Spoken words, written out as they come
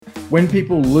when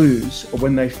people lose or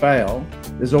when they fail,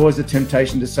 there's always a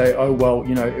temptation to say, oh, well,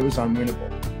 it was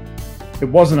unwinnable. It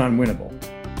wasn't unwinnable.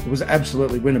 It was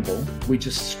absolutely winnable. We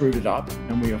just screwed it up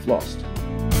and we have lost.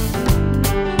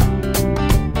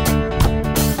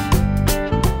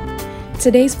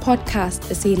 Today's podcast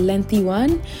is a lengthy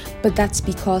one, but that's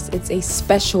because it's a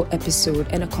special episode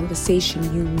and a conversation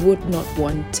you would not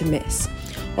want to miss.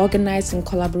 Organized in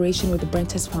collaboration with the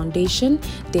Brenthurst Foundation,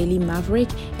 Daily Maverick,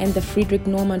 and the Friedrich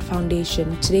Naumann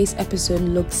Foundation, today's episode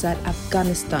looks at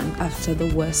Afghanistan after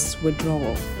the West's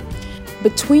withdrawal.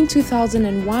 Between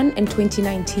 2001 and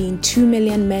 2019, 2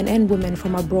 million men and women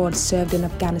from abroad served in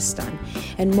Afghanistan,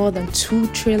 and more than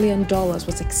 $2 trillion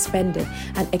was expended,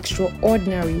 an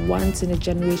extraordinary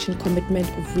once-in-a-generation commitment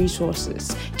of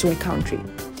resources to a country.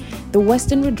 The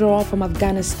Western withdrawal from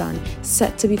Afghanistan,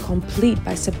 set to be complete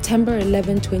by September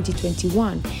 11,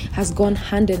 2021, has gone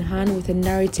hand in hand with a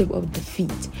narrative of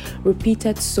defeat,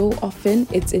 repeated so often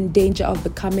it's in danger of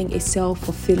becoming a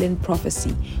self-fulfilling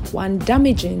prophecy, one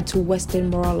damaging to Western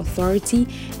moral authority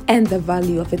and the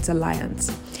value of its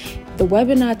alliance. The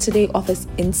webinar today offers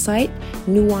insight,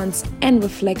 nuance, and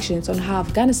reflections on how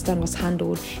Afghanistan was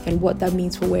handled and what that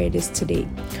means for where it is today.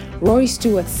 Rory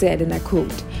Stewart said, and I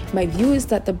quote, "My view is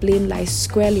that the blame lies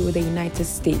squarely with the United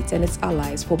States and its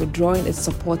allies for withdrawing its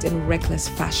support in reckless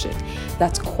fashion."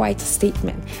 That's quite a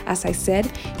statement. As I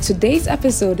said, today's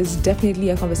episode is definitely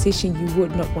a conversation you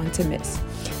would not want to miss.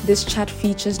 This chat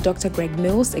features Dr. Greg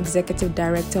Mills, Executive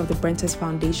Director of the Brenthurst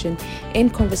Foundation,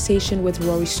 in conversation with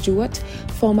Rory Stewart,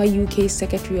 former UK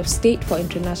Secretary of State for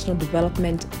International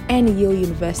Development and Yale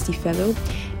University Fellow,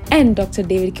 and Dr.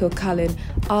 David Kilcullen,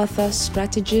 author,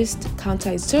 strategist,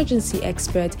 counterinsurgency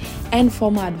expert, and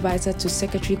former advisor to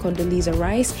Secretary Condoleezza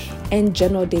Rice and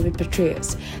General David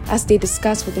Petraeus, as they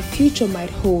discuss what the future might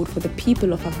hold for the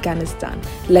people of Afghanistan.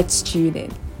 Let's tune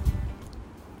in.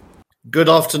 Good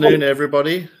afternoon,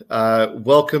 everybody.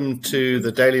 Welcome to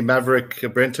the Daily Maverick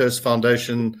Brenthurst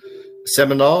Foundation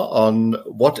seminar on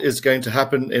what is going to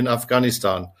happen in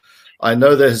Afghanistan. I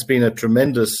know there has been a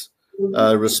tremendous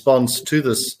response to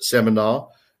this seminar,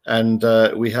 and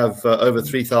we have over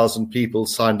 3,000 people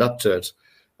signed up to it.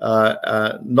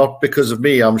 Not because of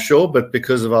me, I'm sure, but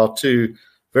because of our two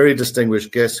very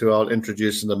distinguished guests who I'll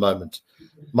introduce in a moment.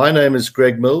 My name is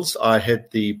Greg Mills. I head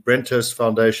the Brenthurst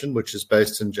Foundation, which is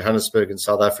based in Johannesburg in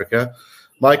South Africa.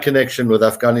 My connection with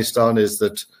Afghanistan is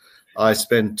that I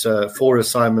spent 4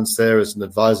 assignments there as an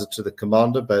advisor to the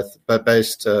commander,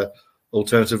 based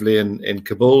alternatively in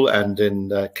Kabul and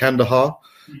in Kandahar.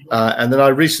 And then I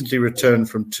recently returned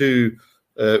from 2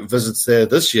 visits there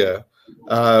this year,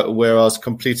 where I was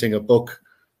completing a book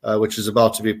which is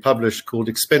about to be published called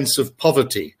Expensive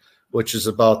Poverty, which is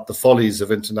about the follies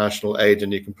of international aid,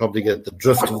 and you can probably get the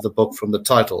drift of the book from the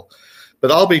title.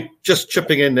 But I'll be just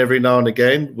chipping in every now and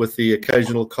again with the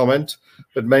occasional comment,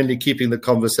 but mainly keeping the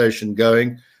conversation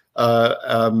going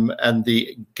and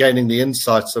gaining the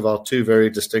insights of our 2 very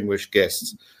distinguished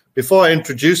guests. Before I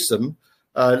introduce them,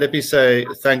 let me say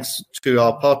thanks to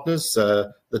our partners,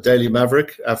 the Daily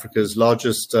Maverick, Africa's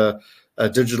largest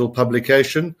digital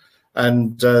publication,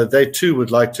 and they too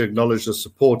would like to acknowledge the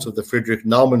support of the Friedrich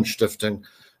Naumann Stiftung,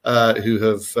 who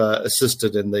have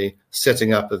assisted in the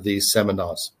setting up of these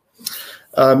seminars.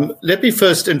 Let me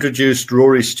first introduce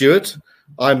Rory Stewart.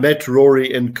 I met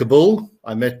Rory in Kabul.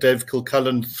 I met Dave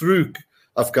Kilcullen through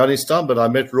Afghanistan, but I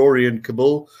met Rory in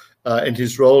Kabul in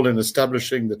his role in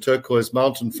establishing the Turquoise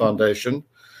Mountain Foundation.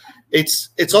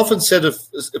 It's often said of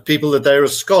people that they're a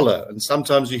scholar, and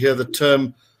sometimes you hear the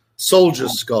term soldier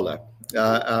scholar.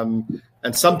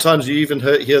 And sometimes you even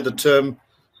hear the term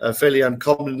fairly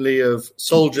uncommonly of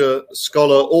soldier,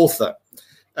 scholar, author.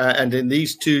 And in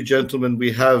these 2 gentlemen,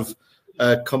 we have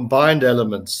combined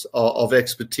elements of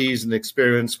expertise and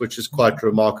experience, which is quite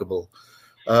remarkable.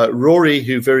 Rory,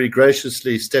 who very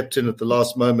graciously stepped in at the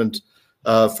last moment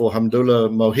for Hamdullah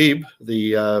Mohib,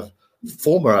 the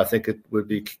former, I think it would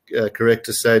be correct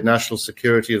to say, National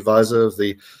Security Advisor of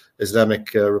the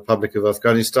Islamic Republic of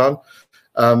Afghanistan.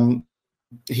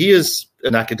 He is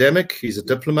an academic, he's a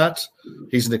diplomat,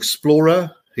 he's an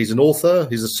explorer, he's an author,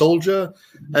 he's a soldier,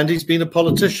 and he's been a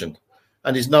politician.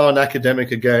 And he's now an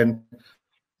academic again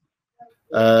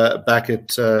back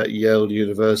at Yale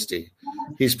University.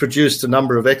 He's produced a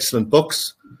number of excellent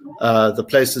books, The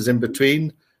Places in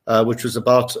Between, which was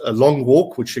about a long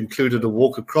walk, which included a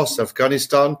walk across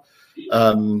Afghanistan,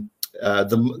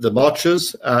 the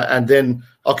marches, and then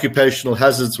Occupational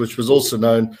Hazards, which was also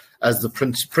known as the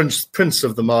Prince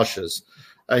of the Marshes.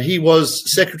 He was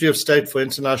Secretary of State for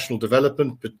International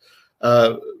Development,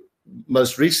 but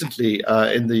most recently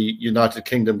in the United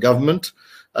Kingdom government.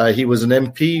 He was an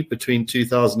MP between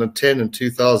 2010 and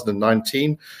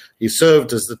 2019. He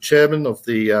served as the chairman of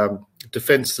the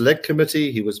Defence Select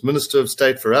Committee. He was Minister of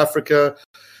State for Africa.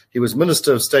 He was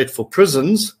Minister of State for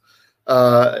Prisons.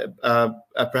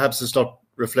 Perhaps it's not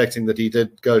reflecting that he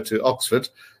did go to Oxford,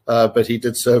 but he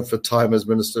did serve for time as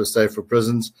Minister of State for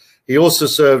Prisons. He also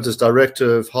served as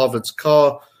director of Harvard's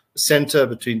Carr Center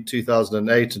between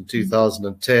 2008 and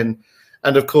 2010.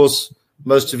 And of course,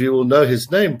 most of you will know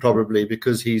his name probably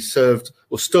because he served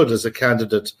or stood as a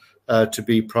candidate to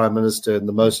be Prime Minister in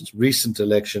the most recent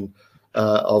election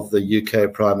of the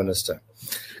UK Prime Minister.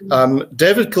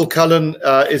 David Kilcullen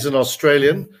is an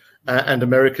Australian and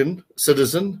American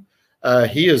citizen.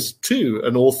 He is too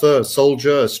an author, a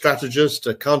soldier, a strategist,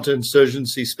 a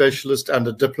counterinsurgency specialist, and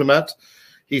a diplomat.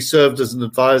 He served as an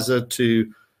advisor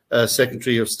to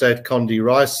Secretary of State Condi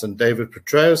Rice and David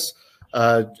Petraeus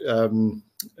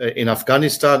in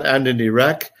Afghanistan and in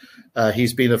Iraq.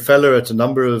 He's been a fellow at a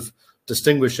number of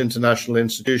distinguished international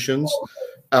institutions.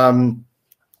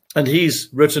 And he's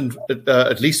written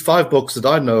at least 5 books that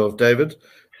I know of, David,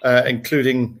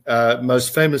 including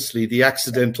most famously The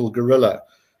Accidental Guerrilla.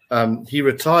 He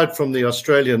retired from the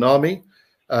Australian Army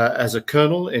as a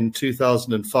colonel in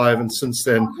 2005, and since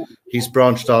then he's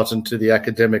branched out into the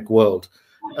academic world.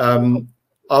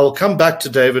 I'll come back to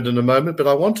David in a moment, but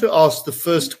I want to ask the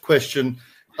first question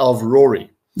of Rory.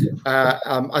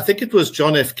 I think it was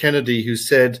John F. Kennedy who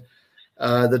said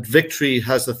that victory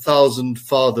has 1,000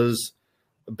 fathers,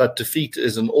 but defeat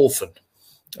is an orphan.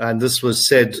 And this was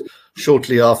said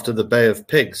shortly after the Bay of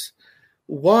Pigs.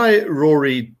 Why,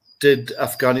 Rory, did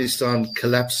Afghanistan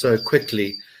collapse so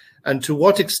quickly? And to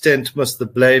what extent must the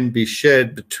blame be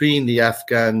shared between the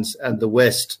Afghans and the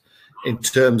West in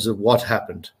terms of what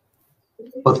happened?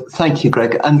 Well, thank you,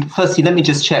 Greg. And firstly, let me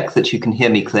just check that you can hear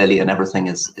me clearly and everything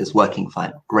is working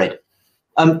fine. Great.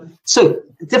 So,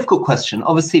 difficult question.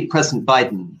 Obviously, President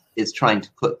Biden is trying to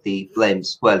put the blame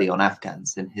squarely on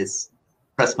Afghans. In his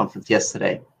press conference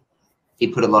yesterday, he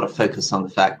put a lot of focus on the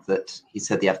fact that he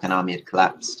said the Afghan army had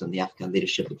collapsed and the Afghan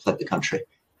leadership had fled the country.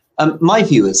 My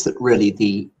view is that really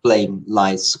the blame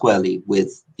lies squarely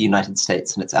with the United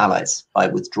States and its allies by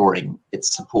withdrawing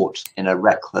its support in a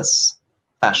reckless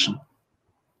fashion.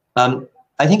 I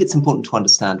think it's important to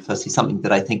understand, firstly, something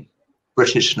that I think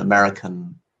British and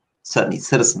American, certainly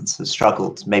citizens, have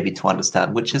struggled maybe to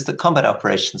understand, which is that combat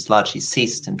operations largely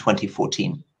ceased in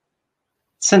 2014.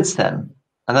 Since then,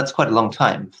 and that's quite a long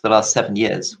time, for the last 7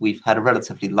 years, we've had a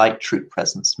relatively light troop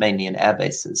presence, mainly in air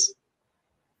bases,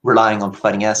 relying on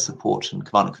providing air support and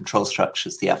command and control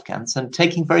structures to the Afghans, and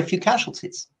taking very few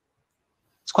casualties.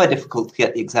 It's quite difficult to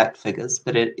get the exact figures,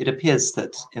 but it appears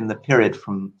that in the period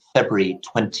from February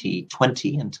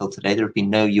 2020 until today, there have been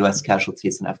no US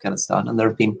casualties in Afghanistan, and there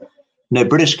have been no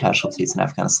British casualties in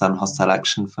Afghanistan hostile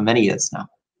action for many years now.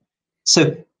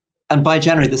 So, and by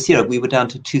January this year, we were down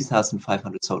to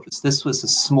 2,500 soldiers. This was a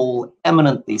small,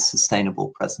 eminently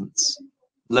sustainable presence,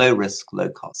 low risk, low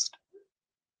cost.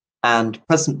 And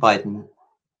President Biden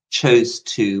chose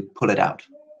to pull it out.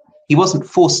 He wasn't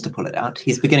forced to pull it out.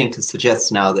 He's beginning to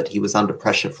suggest now that he was under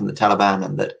pressure from the Taliban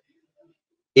and that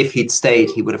if he'd stayed,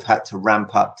 he would have had to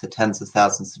ramp up to tens of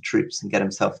thousands of troops and get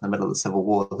himself in the middle of the civil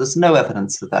war. There's no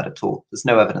evidence of that at all. There's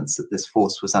no evidence that this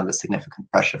force was under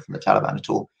significant pressure from the Taliban at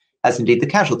all, as indeed the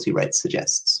casualty rate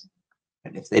suggests.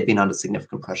 And if they'd been under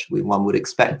significant pressure, one would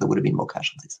expect there would have been more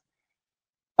casualties.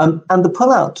 And the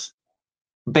pullout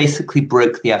basically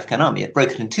broke the Afghan army. It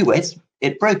broke it in 2 ways.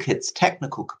 It broke its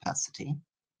technical capacity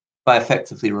by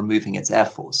effectively removing its air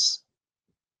force.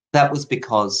 That was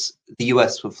because the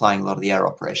US were flying a lot of the air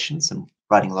operations and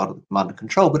providing a lot of the command and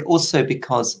control, but also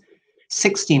because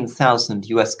 16,000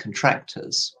 US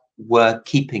contractors were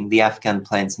keeping the Afghan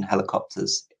planes and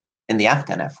helicopters in the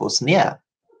Afghan Air Force in the air,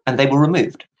 and they were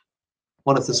removed.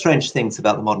 One of the strange things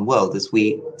about the modern world is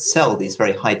we sell these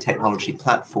very high technology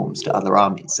platforms to other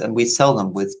armies, and we sell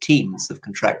them with teams of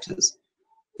contractors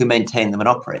who maintain them and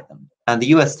operate them. And the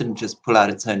US didn't just pull out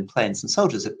its own planes and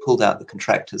soldiers, it pulled out the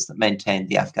contractors that maintained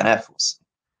the Afghan Air Force,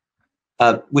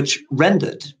 which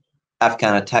rendered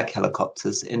Afghan attack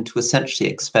helicopters into essentially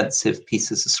expensive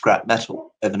pieces of scrap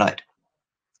metal overnight.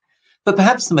 But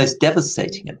perhaps the most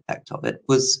devastating impact of it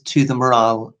was to the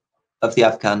morale of the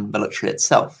Afghan military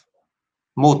itself,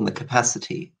 more than the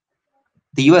capacity.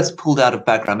 The US pulled out of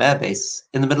Bagram Air Base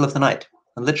in the middle of the night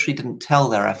and literally didn't tell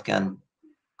their Afghan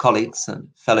colleagues and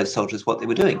fellow soldiers what they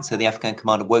were doing. So the Afghan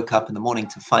commander woke up in the morning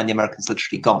to find the Americans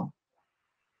literally gone.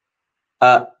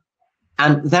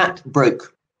 And that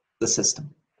broke the system.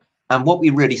 And what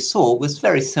we really saw was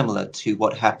very similar to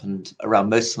what happened around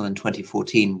Mosul in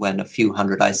 2014, when a few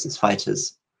hundred ISIS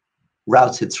fighters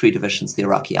routed 3 divisions of the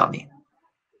Iraqi army.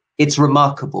 It's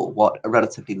remarkable what a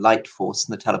relatively light force,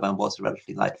 and the Taliban was a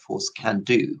relatively light force, can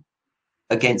do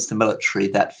against a military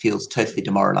that feels totally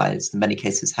demoralized, in many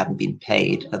cases hadn't been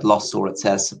paid, had lost all its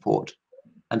air support,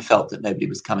 and felt that nobody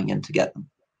was coming in to get them.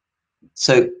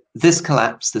 So this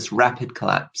collapse, this rapid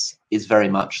collapse, is very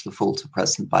much the fault of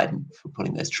President Biden for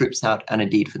pulling those troops out, and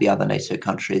indeed for the other NATO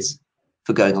countries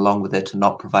for going along with it and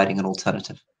not providing an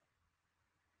alternative.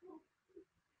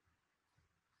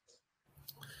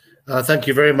 Thank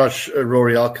you very much,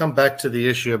 Rory. I'll come back to the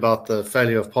issue about the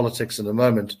failure of politics in a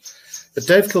moment. But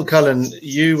Dave Kilcullen,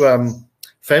 you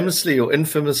famously or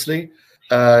infamously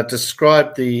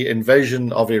described the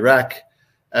invasion of Iraq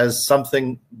as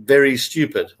something very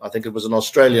stupid. I think it was an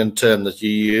Australian term that you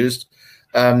used.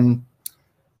 Was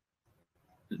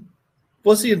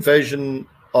the invasion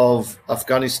of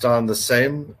Afghanistan the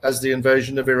same as the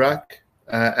invasion of Iraq?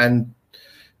 And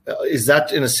is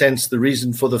that, in a sense, the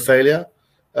reason for the failure?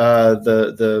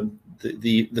 The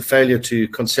failure to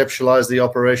conceptualize the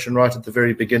operation right at the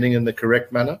very beginning in the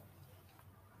correct manner?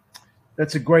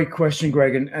 That's a great question,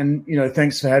 Greg, and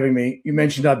thanks for having me. You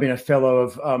mentioned I've been a fellow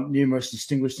of numerous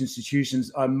distinguished institutions.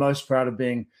 I'm most proud of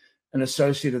being an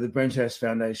associate of the Brenthurst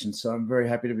Foundation, so I'm very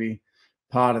happy to be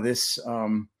part of this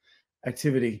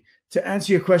activity. To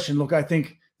answer your question, look, I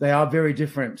think they are very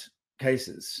different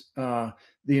cases. The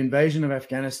invasion of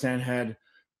Afghanistan had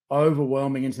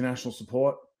overwhelming international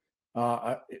support,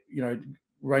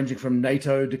 ranging from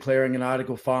NATO declaring an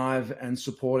Article 5 and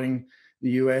supporting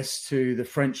the US, to the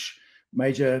French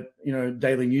major,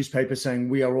 daily newspaper saying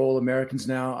we are all Americans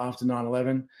now after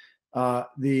 9/11.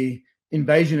 The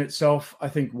invasion itself, I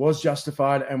think, was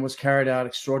justified and was carried out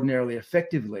extraordinarily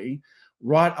effectively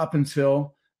right up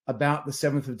until about the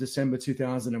 7th of December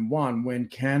 2001, when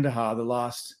Kandahar, the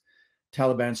last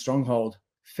Taliban stronghold,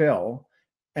 fell,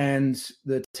 and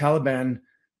the Taliban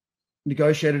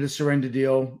negotiated a surrender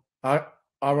deal.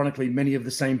 Ironically, many of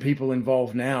the same people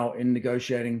involved now in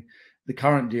negotiating the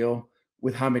current deal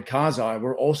with Hamid Karzai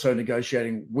were also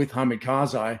negotiating with Hamid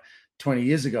Karzai 20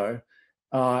 years ago.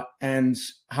 And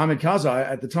Hamid Karzai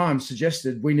at the time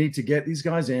suggested, we need to get these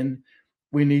guys in.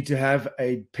 We need to have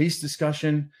a peace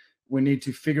discussion. We need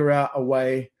to figure out a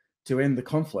way to end the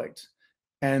conflict.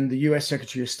 And the US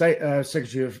Secretary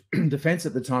of Defense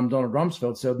at the time, Donald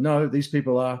Rumsfeld, said, no, these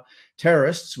people are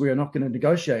terrorists. We are not going to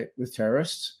negotiate with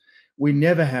terrorists. We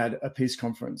never had a peace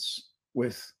conference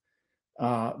with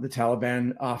the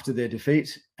Taliban after their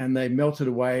defeat, and they melted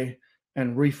away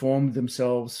and reformed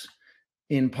themselves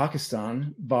in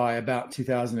Pakistan by about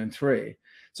 2003.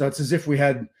 So it's as if we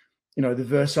had, the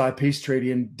Versailles Peace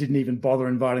Treaty and didn't even bother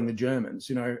inviting the Germans,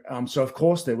 So of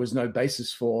course there was no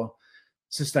basis for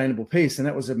sustainable peace, and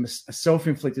that was a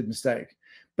self-inflicted mistake.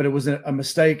 But it was a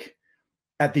mistake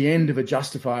at the end of a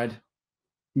justified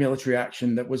military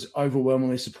action that was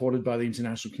overwhelmingly supported by the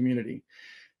international community.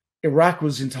 Iraq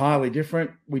was entirely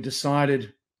different. We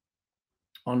decided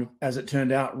on, as it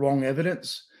turned out, wrong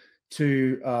evidence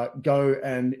to go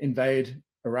and invade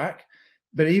Iraq.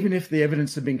 But even if the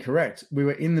evidence had been correct, we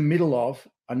were in the middle of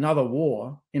another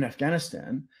war in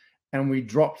Afghanistan, and we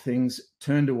dropped things,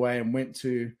 turned away, and went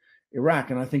to Iraq.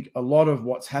 And I think a lot of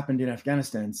what's happened in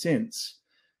Afghanistan since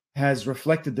has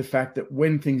reflected the fact that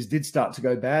when things did start to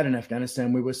go bad in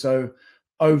Afghanistan, we were so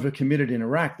overcommitted in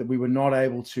Iraq that we were not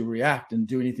able to react and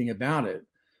do anything about it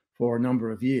for a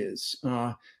number of years.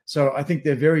 So I think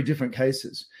they're very different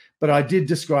cases. But I did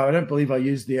describe, I don't believe I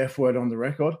used the F word on the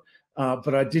record,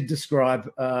 but I did describe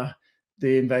the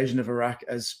invasion of Iraq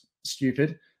as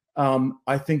stupid.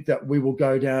 I think that we will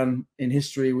go down in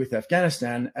history with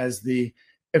Afghanistan as the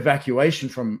evacuation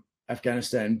from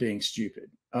Afghanistan being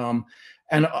stupid.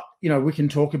 We can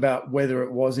talk about whether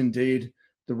it was indeed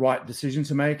the right decision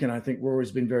to make, and I think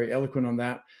Rory's been very eloquent on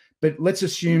that. But let's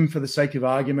assume, for the sake of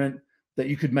argument, that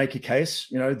you could make a case,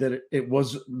 that it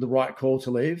was the right call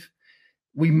to leave.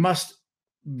 We must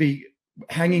be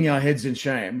hanging our heads in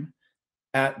shame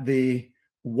at the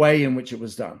way in which it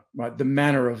was done, right? The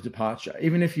manner of departure.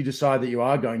 Even if you decide that you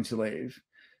are going to leave,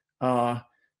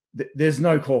 there's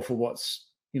no call for what's,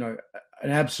 an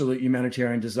absolute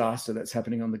humanitarian disaster that's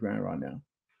happening on the ground right now.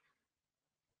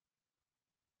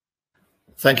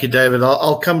 Thank you, David.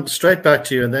 I'll come straight back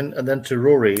to you and then to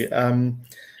Rory.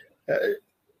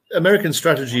 American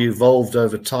strategy evolved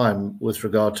over time with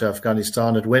regard to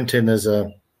Afghanistan. It went in as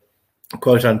a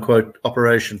quote-unquote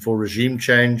operation for regime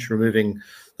change, removing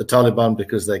the Taliban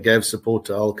because they gave support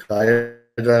to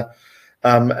al-Qaeda.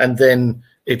 And then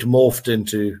it morphed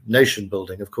into nation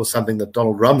building, of course, something that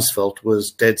Donald Rumsfeld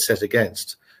was dead set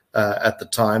against. at the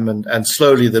time, and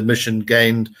slowly the mission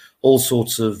gained all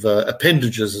sorts of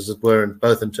appendages, as it were,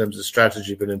 both in terms of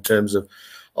strategy, but in terms of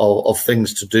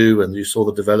things to do. And you saw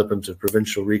the development of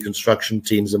provincial reconstruction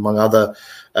teams, among other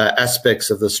aspects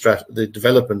of the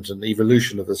development and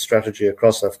evolution of the strategy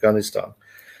across Afghanistan.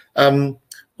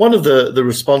 One of the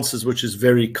responses, which is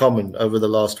very common over the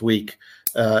last week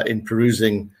in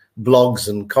perusing blogs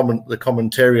and the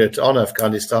commentariat on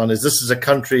Afghanistan, is this is a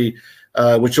country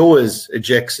which always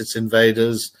ejects its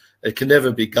invaders. It can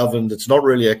never be governed. It's not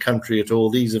really a country at all.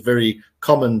 These are very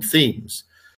common themes.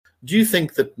 Do you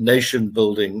think that nation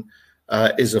building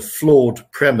is a flawed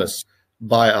premise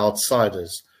by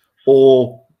outsiders,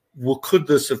 or could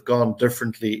this have gone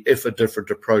differently if a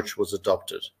different approach was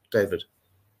adopted? David?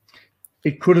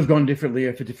 It could have gone differently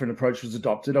if a different approach was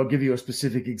adopted. I'll give you a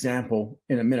specific example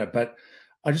in a minute, but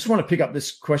I just want to pick up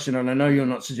this question, and I know you're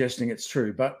not suggesting it's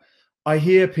true, but I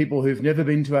hear people who've never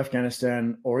been to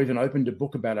Afghanistan or even opened a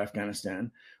book about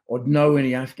Afghanistan or know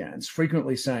any Afghans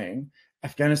frequently saying,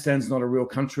 Afghanistan's not a real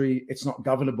country, it's not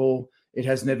governable, it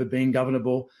has never been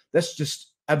governable. That's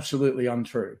just absolutely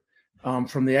untrue.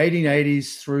 From the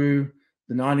 1880s through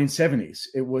the 1970s,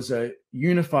 it was a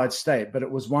unified state, but it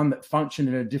was one that functioned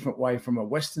in a different way from a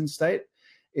Western state.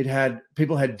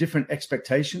 People had different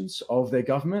expectations of their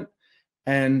government,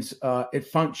 and it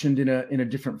functioned in a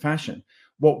different fashion.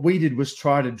 What we did was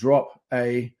try to drop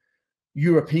a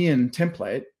European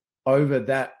template over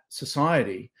that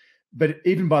society. But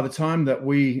even by the time that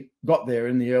we got there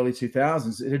in the early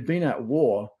 2000s, it had been at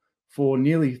war for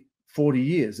nearly 40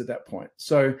 years at that point.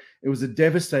 So it was a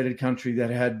devastated country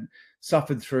that had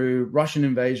suffered through Russian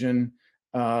invasion,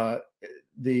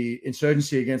 the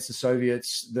insurgency against the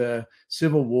Soviets, the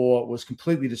civil war was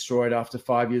completely destroyed after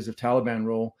 5 years of Taliban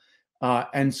rule.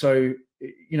 And so,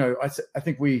 I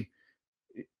think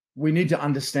we need to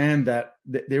understand that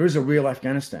there is a real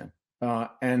Afghanistan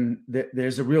and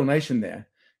there's a real nation there,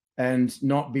 and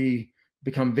not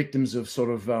become victims of sort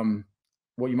of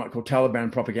what you might call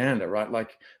Taliban propaganda, right?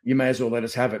 Like, you may as well let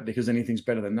us have it because anything's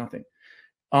better than nothing.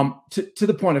 To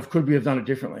the point of, could we have done it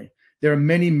differently? There are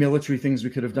many military things we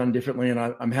could have done differently, and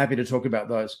I'm happy to talk about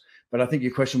those. But I think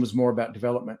your question was more about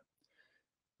development.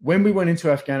 When we went into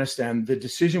Afghanistan, the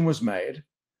decision was made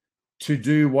to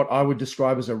do what I would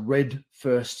describe as a red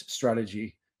first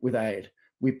strategy with aid.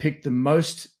 We picked the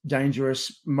most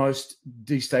dangerous, most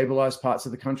destabilized parts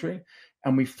of the country,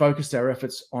 and we focused our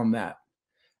efforts on that.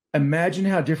 Imagine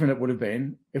how different it would have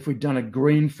been if we'd done a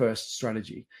green first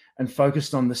strategy and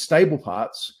focused on the stable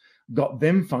parts, got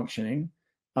them functioning,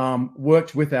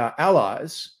 worked with our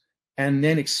allies, and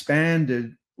then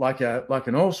expanded like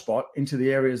an oil spot into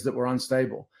the areas that were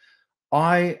unstable.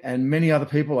 I and many other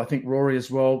people, I think Rory as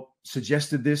well,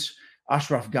 suggested this.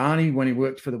 Ashraf Ghani, when he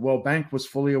worked for the World Bank, was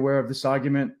fully aware of this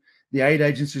argument. The aid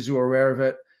agencies were aware of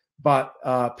it, but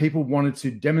people wanted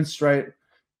to demonstrate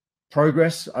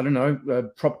progress,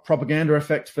 propaganda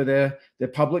effect for their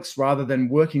publics, rather than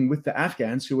working with the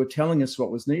Afghans who were telling us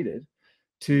what was needed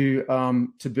to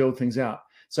build things out.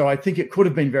 So I think it could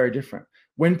have been very different.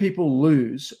 When people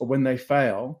lose or when they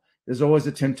fail, there's always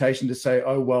a temptation to say,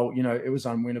 oh, well, it was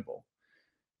unwinnable.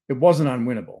 It wasn't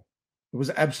unwinnable. It was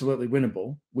absolutely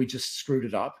winnable. We just screwed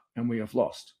it up and we have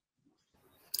lost.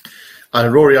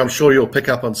 And Rory, I'm sure you'll pick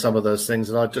up on some of those things.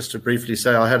 And just to briefly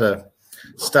say, I had a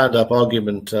stand-up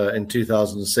argument in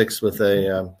 2006 with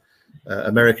a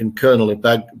American colonel at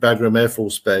Bagram Air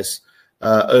Force Base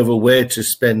over where to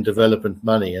spend development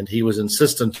money. And he was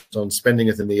insistent on spending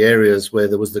it in the areas where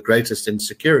there was the greatest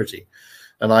insecurity.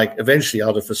 And I eventually,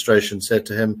 out of frustration, said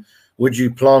to him, would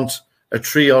you plant a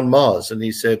tree on Mars? And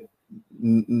he said,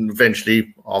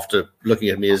 eventually, after looking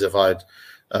at me as if I'd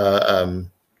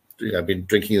been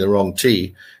drinking the wrong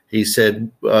tea, he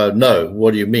said, no,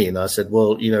 what do you mean? I said,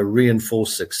 well,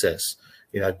 reinforce success.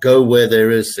 Go where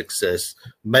there is success,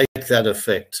 make that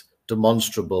effect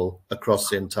demonstrable across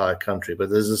the entire country. But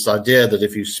there's this idea that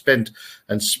if you spent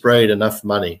and sprayed enough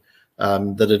money,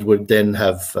 that it would then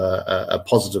have a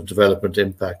positive development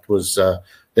impact was,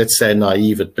 let's say,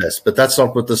 naive at best. But that's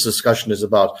not what this discussion is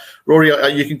about. Rory,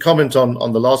 you can comment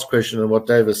on the last question and what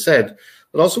David said,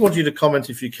 but I also want you to comment,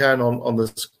 if you can, on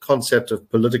this concept of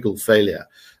political failure.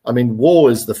 I mean,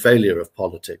 war is the failure of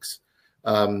politics.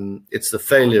 It's the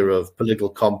failure of political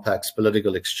compacts,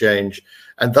 political exchange,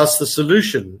 and thus the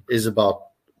solution is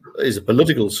a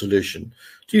political solution.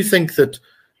 Do you think that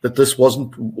this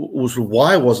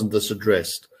why wasn't this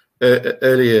addressed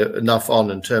earlier enough on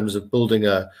in terms of building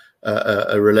a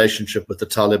relationship with the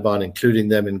Taliban, including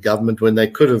them in government, when they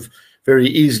could have very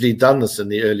easily done this in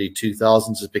the early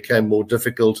 2000s? It became more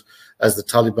difficult as the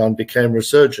Taliban became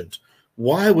resurgent.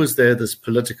 Why was there this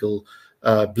political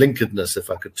blinkeredness, if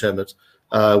I could term it,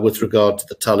 with regard to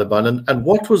the Taliban, and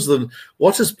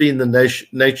what has been the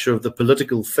nature of the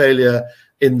political failure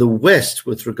in the West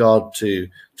with regard to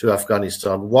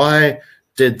Afghanistan? Why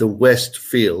did the West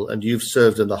feel, and you've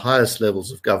served in the highest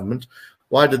levels of government,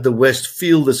 why did the West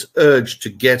feel this urge to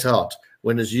get out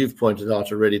when, as you've pointed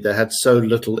out already, they had so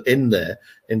little in there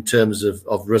in terms of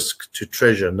risk to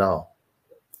treasure now?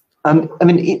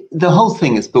 The whole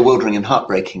thing is bewildering and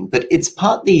heartbreaking, but it's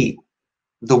partly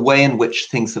the way in which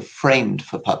things are framed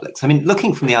for publics. I mean,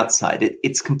 looking from the outside,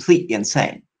 it's completely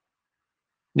insane.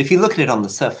 And if you look at it on the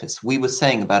surface, we were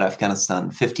saying about Afghanistan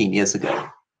 15 years ago,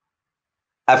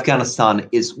 Afghanistan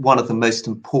is one of the most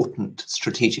important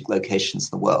strategic locations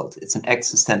in the world. It's an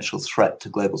existential threat to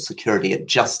global security. It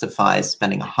justifies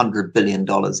spending $100 billion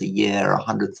a year,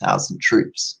 100,000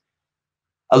 troops.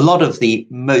 A lot of the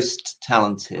most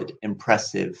talented,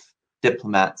 impressive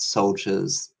diplomats,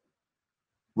 soldiers,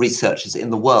 researchers in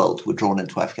the world were drawn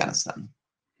into Afghanistan.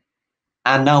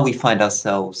 And now we find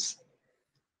ourselves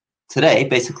today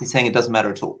basically saying it doesn't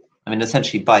matter at all. I mean,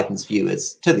 essentially Biden's view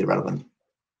is totally irrelevant.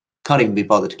 Can't even be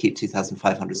bothered to keep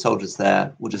 2,500 soldiers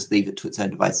there. We'll just leave it to its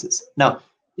own devices. Now,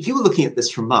 if you were looking at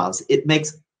this from Mars, it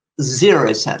makes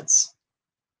zero sense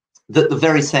that the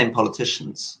very same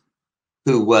politicians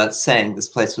who were saying this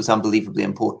place was unbelievably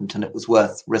important and it was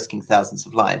worth risking thousands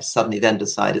of lives suddenly then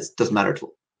decide it doesn't matter at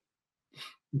all.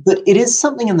 But it is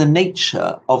something in the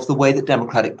nature of the way that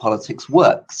democratic politics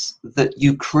works, that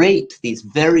you create these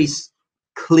very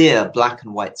clear black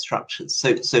and white structures.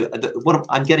 So what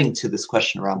I'm getting to this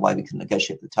question around why we can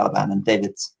negotiate with the Taliban and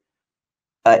David's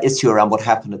issue around what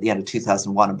happened at the end of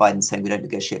 2001 and Biden saying we don't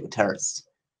negotiate with terrorists.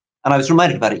 And I was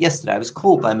reminded about it yesterday. I was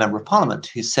called by a member of parliament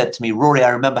who said to me, Rory, I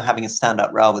remember having a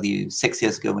stand-up row with you 6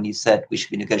 years ago when you said we should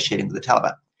be negotiating with the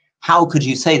Taliban. How could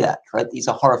you say that, right? These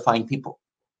are horrifying people.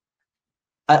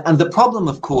 And the problem,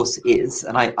 of course, is,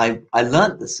 and I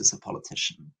learned this as a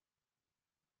politician,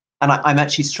 and I'm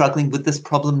actually struggling with this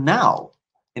problem now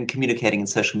in communicating in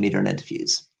social media and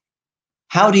interviews.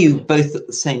 How do you both at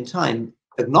the same time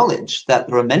acknowledge that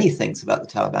there are many things about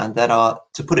the Taliban that are,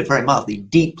 to put it very mildly,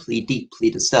 deeply, deeply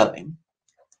disturbing,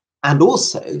 and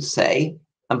also say,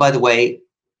 and by the way,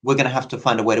 we're going to have to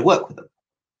find a way to work with them?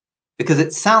 Because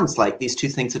it sounds like these two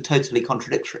things are totally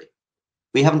contradictory.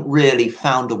 We haven't really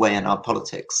found a way in our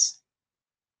politics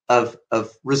of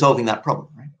resolving that problem,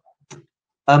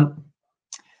 right?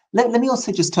 Let me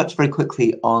also just touch very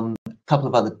quickly on a couple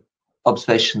of other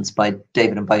observations by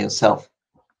David and by yourself.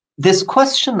 This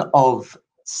question of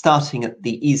starting at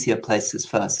the easier places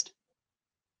first,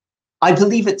 I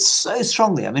believe it so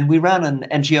strongly. I mean, we ran an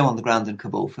NGO on the ground in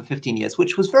Kabul for 15 years,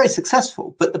 which was very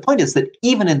successful. But the point is that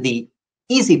even in the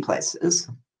easy places,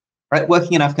 right,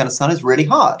 working in Afghanistan is really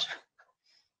hard.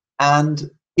 And,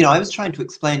 I was trying to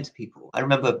explain to people, I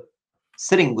remember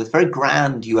sitting with very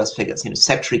grand US figures,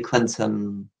 Secretary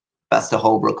Clinton, Ambassador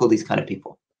Holbrooke, all these kind of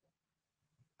people.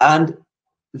 And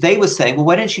they were saying, well,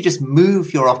 why don't you just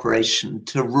move your operation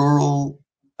to rural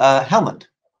Helmand?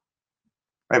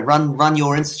 Right, run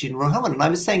your institute in rural Helmand. And I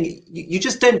was saying, you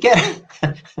just don't get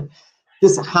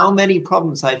just how many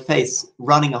problems I face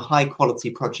running a high quality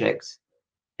project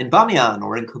in Bamiyan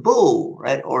or in Kabul,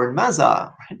 right, or in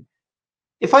Mazar. Right?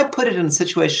 If I put it in a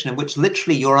situation in which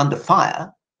literally you're under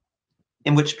fire,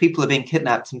 in which people are being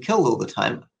kidnapped and killed all the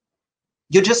time,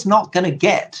 you're just not going to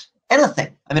get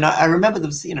anything. I mean, I remember there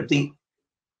was,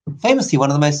 famously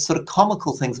one of the most sort of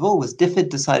comical things of all was DFID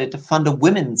decided to fund a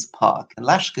women's park in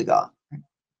Lashkargah.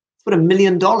 Put $1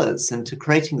 million into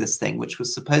creating this thing, which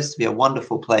was supposed to be a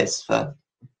wonderful place for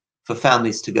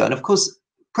families to go. And of course,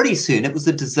 pretty soon it was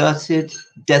a deserted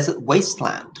desert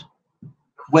wasteland,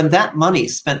 when that money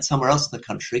spent somewhere else in the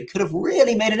country could have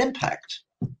really made an impact.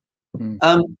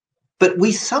 But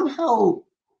we somehow,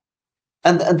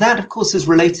 and that of course is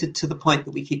related to the point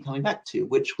that we keep coming back to,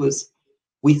 which was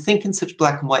we think in such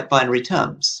black and white binary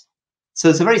terms. So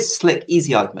it's a very slick,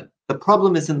 easy argument. The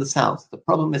problem is in the south. The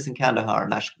problem is in Kandahar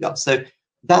and Lashkargah. So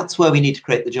that's where we need to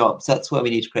create the jobs. That's where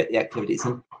we need to create the activities.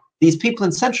 And these people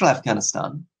in central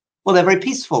Afghanistan, well, they're very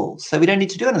peaceful, so we don't need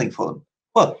to do anything for them.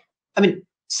 Well, I mean,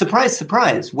 surprise,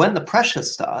 surprise, when the pressure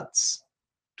starts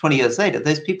 20 years later,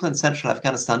 those people in central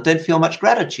Afghanistan don't feel much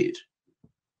gratitude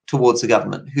towards the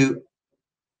government, who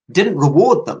didn't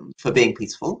reward them for being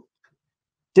peaceful,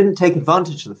 didn't take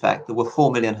advantage of the fact there were 4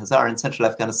 million Hazara in central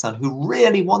Afghanistan who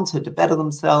really wanted to better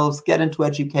themselves, get into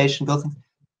education, build things.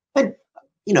 But,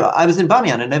 I was in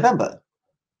Bamiyan in November.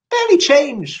 Barely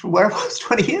changed from where it was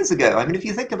 20 years ago. I mean, if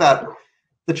you think about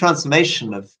the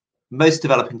transformation of most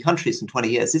developing countries in 20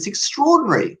 years, it's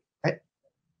extraordinary, right?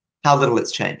 How little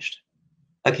it's changed.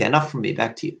 Okay, enough from me.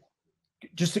 Back to you.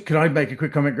 Can I make a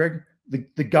quick comment, Greg?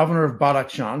 The governor of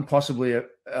Badakhshan, possibly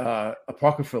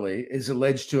apocryphally, is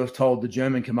alleged to have told the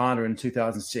German commander in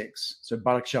 2006. So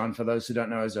Badakhshan, for those who don't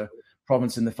know, is a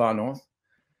province in the far north.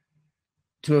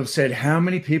 To have said, how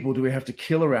many people do we have to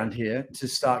kill around here to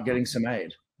start getting some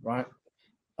aid, right?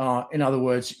 In other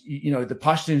words, the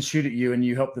Pashtuns shoot at you and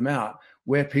you help them out.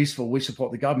 We're peaceful. We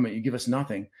support the government. You give us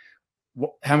nothing.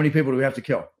 How many people do we have to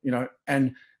kill?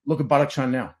 And look at Badakhshan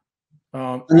now.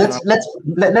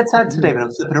 Let's add to David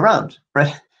and flip it around,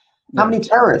 right? How many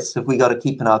terrorists have we got to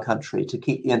keep in our country to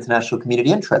keep the international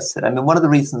community interested? I mean, one of the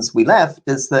reasons we left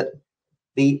is that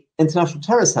the international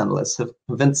terrorist analysts have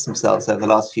convinced themselves over the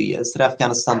last few years that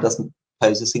Afghanistan doesn't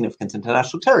pose a significant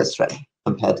international terrorist threat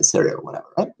compared to Syria or whatever,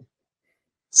 right?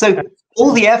 So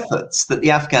all the efforts that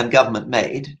the Afghan government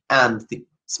made and the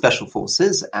special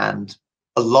forces and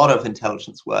a lot of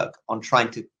intelligence work on trying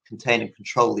to contain and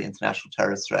control the international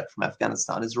terrorist threat from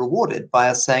Afghanistan is rewarded by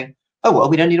us saying, oh, well,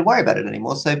 we don't need to worry about it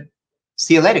anymore. So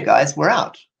see you later, guys. We're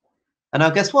out. And now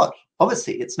guess what?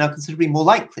 Obviously, it's now considerably more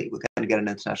likely we're going to get an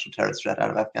international terrorist threat out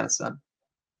of Afghanistan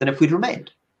than if we'd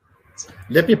remained.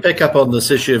 Let me pick up on this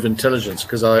issue of intelligence,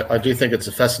 because I do think it's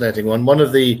a fascinating one. One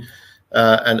of the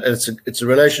and it's a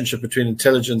relationship between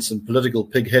intelligence and political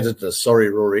pig-headedness. Sorry,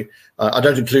 Rory, I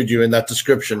don't include you in that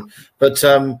description. But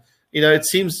it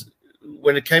seems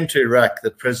when it came to Iraq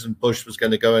that President Bush was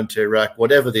going to go into Iraq,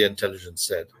 whatever the intelligence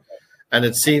said, and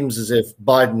it seems as if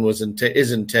Biden was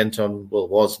intent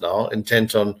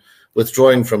on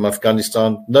withdrawing from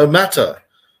Afghanistan, no matter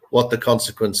what the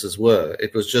consequences were.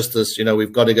 It was just this,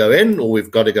 we've got to go in or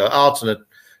we've got to go out, and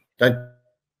don't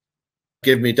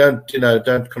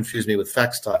confuse me with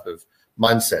facts type of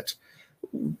mindset.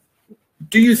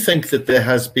 Do you think that there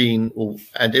has been,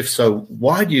 and if so,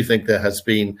 why do you think there has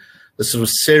been the sort of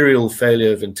serial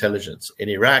failure of intelligence in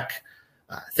Iraq?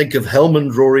 Think of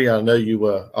Helmand, Rory. I know you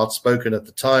were outspoken at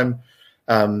the time.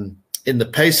 In the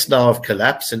pace now of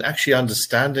collapse and actually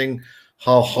understanding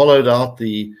how hollowed out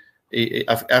the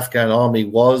Afghan army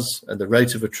was and the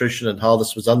rate of attrition and how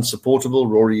this was unsupportable.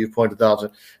 Rory, you pointed out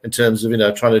in terms of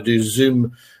trying to do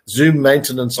Zoom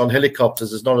maintenance on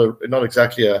helicopters is not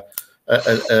exactly a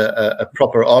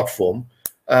proper art form.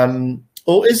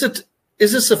 Or is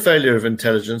this a failure of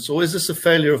intelligence, or is this a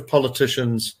failure of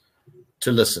politicians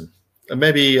to listen? And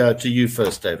maybe to you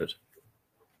first, David.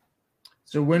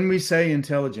 So when we say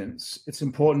intelligence, it's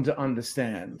important to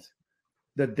understand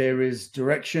that there is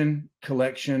direction,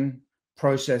 collection,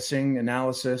 processing,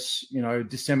 analysis,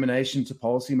 dissemination to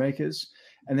policymakers,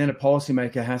 and then a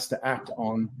policymaker has to act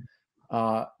on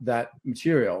that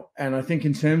material. And I think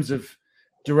in terms of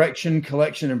direction,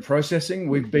 collection, and processing,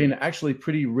 we've been actually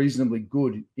pretty reasonably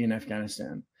good in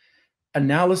Afghanistan.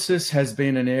 Analysis has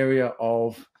been an area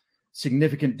of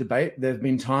significant debate. There have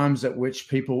been times at which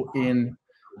people in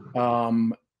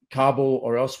Kabul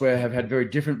or elsewhere have had very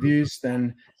different views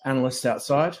than analysts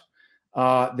outside.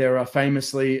 There are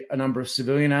famously a number of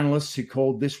civilian analysts who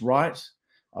called this right.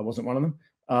 I wasn't one of them,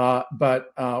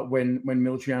 but when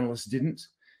military analysts didn't.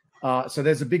 So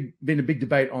there's been a big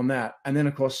debate on that. And then,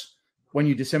 of course, when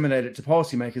you disseminate it to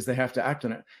policymakers, they have to act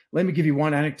on it. Let me give you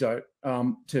one anecdote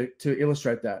to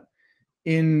illustrate that.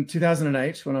 In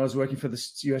 2008, when I was working for the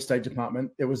US State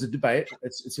Department, there was a debate.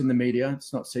 It's in the media.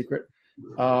 It's not secret.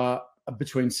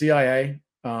 Between CIA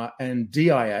and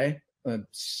DIA,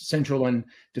 Central and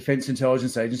Defense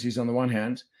Intelligence Agencies on the one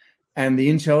hand, and the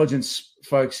intelligence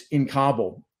folks in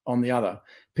Kabul on the other.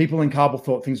 People in Kabul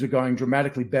thought things were going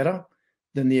dramatically better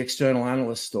than the external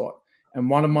analysts thought. And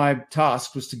one of my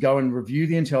tasks was to go and review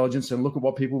the intelligence and look at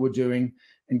what people were doing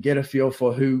and get a feel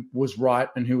for who was right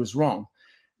and who was wrong.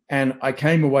 And I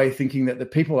came away thinking that the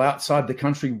people outside the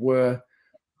country were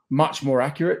much more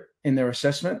accurate in their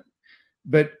assessment.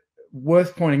 But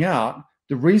worth pointing out,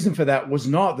 the reason for that was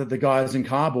not that the guys in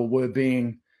Kabul were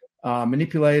being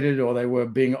manipulated or they were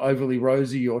being overly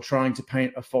rosy or trying to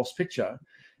paint a false picture.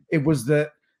 It was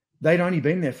that they'd only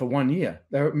been there for 1 year.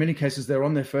 In many cases, they were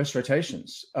on their first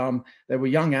rotations. They were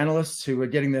young analysts who were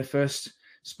getting their first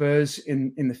spurs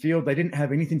in the field. They didn't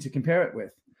have anything to compare it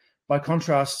with. By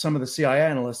contrast, some of the CIA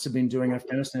analysts have been doing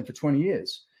Afghanistan for 20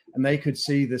 years, and they could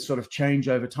see the sort of change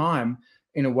over time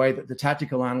in a way that the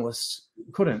tactical analysts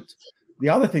couldn't. The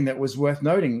other thing that was worth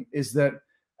noting is that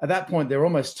at that point, there were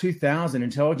almost 2,000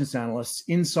 intelligence analysts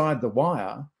inside the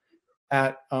wire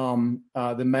at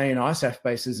the main ISAF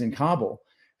bases in Kabul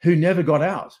who never got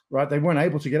out, right? They weren't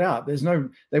able to get out. We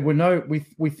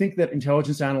think that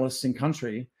intelligence analysts in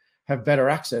country have better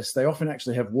access. They often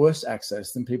actually have worse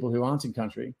access than people who aren't in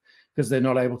country because they're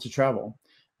not able to travel.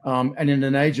 And in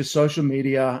an age of social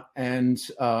media and,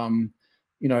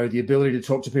 the ability to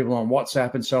talk to people on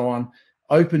WhatsApp and so on,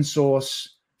 open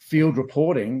source field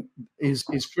reporting is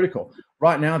critical.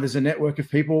 Right now, there's a network of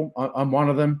people, I'm one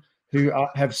of them, who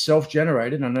have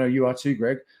self-generated, I know you are too,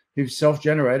 Greg, who've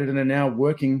self-generated and are now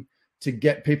working to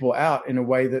get people out in a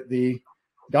way that the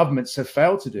governments have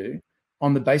failed to do,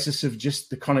 on the basis of just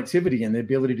the connectivity and the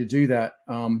ability to do that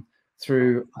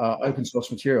through open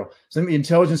source material. So I think the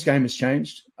intelligence game has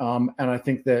changed. And I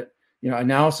think that,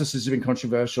 analysis has been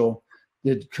controversial.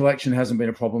 The collection hasn't been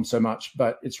a problem so much,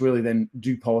 but it's really then,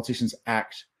 do politicians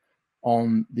act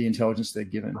on the intelligence they're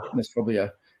given? And that's probably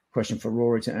a question for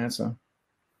Rory to answer.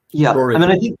 Yeah, Rory. I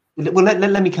mean, I think, well,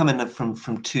 let me come in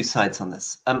from two sides on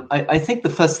this. I think the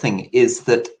first thing is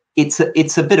that it's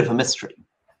a bit of a mystery,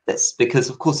 this, because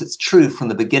of course it's true from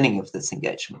the beginning of this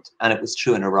engagement, and it was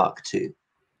true in Iraq too,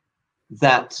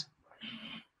 that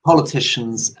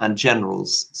politicians and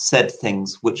generals said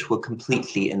things which were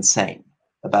completely insane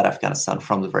about Afghanistan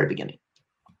from the very beginning.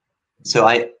 So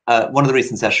one of the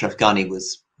reasons Ashraf Ghani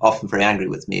was often very angry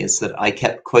with me is that I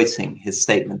kept quoting his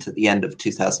statement at the end of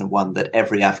 2001 that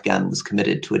every Afghan was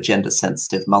committed to a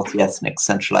gender-sensitive, multi-ethnic,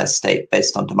 centralized state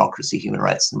based on democracy, human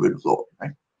rights, and rule of law.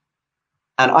 Right?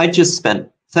 And I just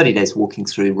spent 30 days walking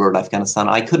through rural Afghanistan.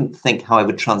 I couldn't think how I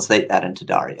would translate that into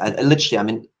Dari.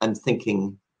 I'm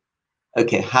thinking,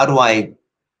 okay, how do I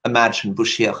imagine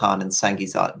Bushir Khan and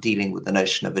Sangizar dealing with the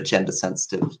notion of a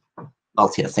gender-sensitive,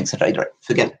 multi-ethnic, etc.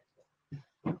 Forget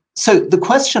it. So the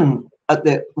question at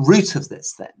the root of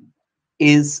this then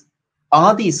is,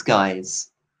 are these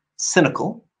guys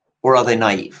cynical or are they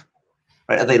naive?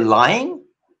 Right? Are they lying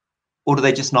or do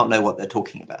they just not know what they're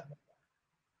talking about?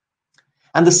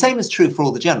 And the same is true for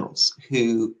all the generals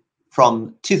who,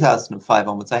 from 2005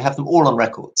 onwards, I have them all on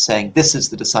record saying this is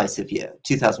the decisive year.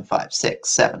 2005, 6,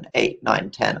 7, 8, 9,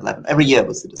 10, 11. Every year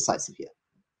was the decisive year.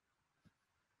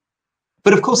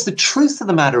 But of course, the truth of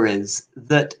the matter is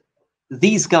that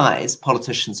these guys,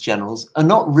 politicians, generals, are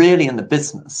not really in the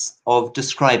business of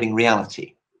describing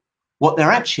reality. What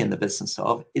they're actually in the business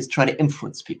of is trying to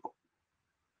influence people.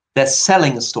 They're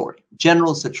selling a story.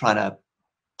 Generals are trying to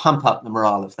pump up the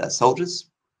morale of their soldiers.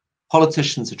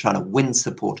 Politicians are trying to win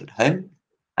support at home.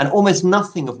 And almost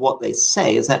nothing of what they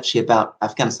say is actually about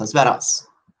Afghanistan. It's about us.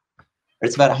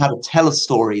 It's about how to tell a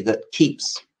story that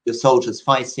keeps your soldiers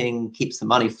fighting, keeps the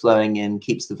money flowing in,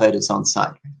 keeps the voters on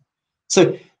side.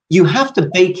 So you have to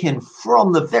bake in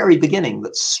from the very beginning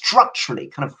that structurally,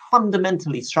 kind of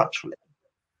fundamentally structurally,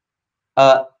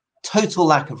 total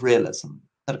lack of realism,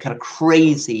 that kind of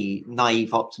crazy,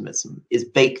 naive optimism is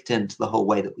baked into the whole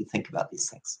way that we think about these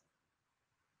things.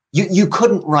 You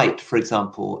couldn't write, for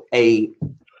example, a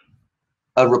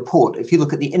report. If you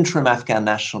look at the Interim Afghan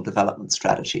National Development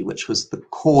Strategy, which was the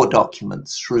core document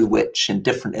through which, in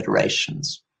different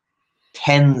iterations,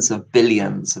 tens of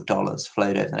billions of dollars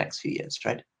flowed over the next few years,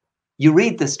 right? You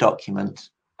read this document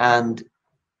and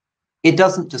it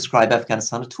doesn't describe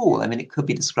Afghanistan at all. I mean, it could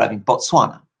be describing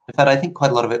Botswana. In fact, I think quite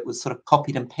a lot of it was sort of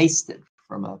copied and pasted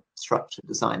from a structure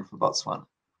designed for Botswana.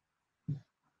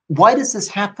 Why does this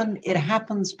happen? It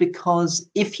happens because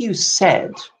if you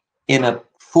said in a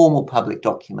formal public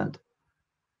document,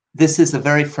 this is a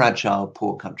very fragile,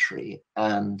 poor country,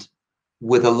 and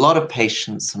with a lot of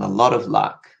patience and a lot of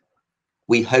luck,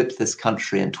 we hope this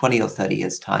country in 20 or 30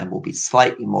 years' time will be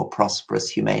slightly more prosperous,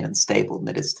 humane, and stable than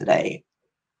it is today.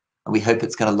 And we hope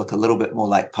it's going to look a little bit more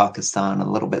like Pakistan and a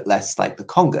little bit less like the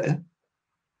Congo,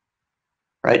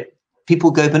 right? People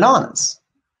go bananas.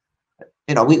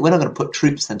 We're not going to put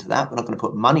troops into that. We're not going to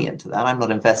put money into that. I'm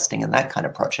not investing in that kind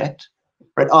of project,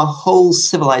 right? Our whole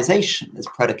civilization is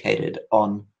predicated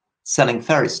on selling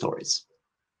fairy stories.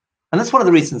 And that's one of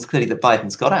the reasons clearly that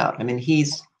Biden's got out. I mean,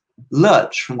 he's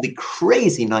lurched from the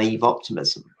crazy naive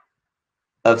optimism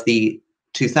of the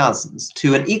 2000s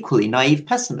to an equally naive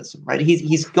pessimism, right?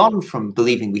 He's gone from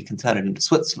believing we can turn it into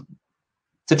Switzerland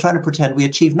to trying to pretend we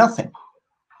achieved nothing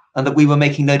and that we were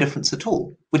making no difference at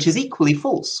all, which is equally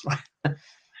false, right?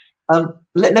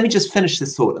 Let me just finish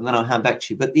this thought and then I'll hand back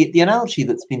to you. But the analogy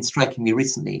that's been striking me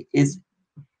recently is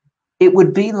it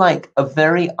would be like a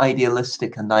very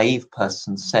idealistic and naive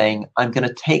person saying, I'm going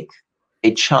to take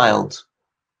a child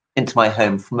into my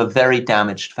home from a very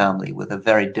damaged family with a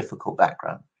very difficult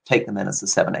background, take them in as a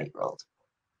 7, 8-year-old.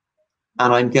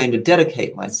 And I'm going to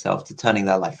dedicate myself to turning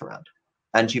their life around.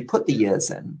 And you put the years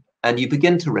in and you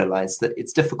begin to realize that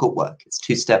it's difficult work. It's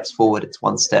 2 steps forward, it's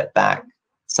 1 step back.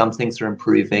 Some things are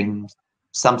improving,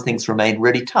 some things remain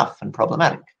really tough and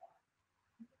problematic.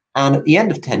 And at the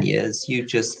end of 10 years, you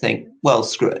just think, well,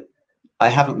 screw it. I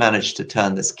haven't managed to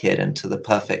turn this kid into the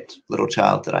perfect little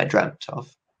child that I dreamt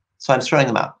of. So I'm throwing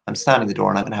them out. I'm slamming the door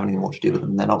and I'm not going to have anything more to do with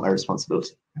them. They're not my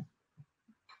responsibility.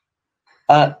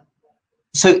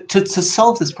 So to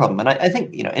solve this problem, and I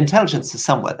think, intelligence is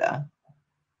somewhere there,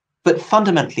 but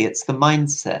fundamentally it's the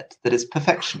mindset that is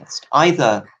perfectionist.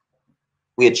 Either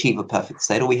we achieve a perfect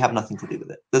state or we have nothing to do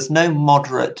with it. There's no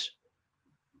moderate,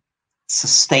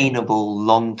 sustainable,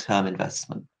 long-term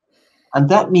investment. And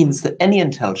that means that any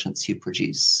intelligence you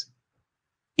produce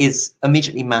is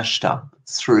immediately mashed up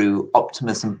through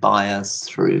optimism bias,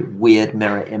 through weird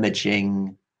mirror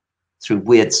imaging, through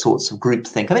weird sorts of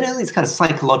groupthink. I mean, all these kind of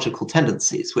psychological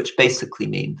tendencies, which basically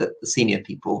mean that the senior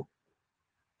people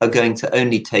are going to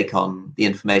only take on the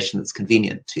information that's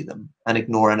convenient to them and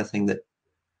ignore anything that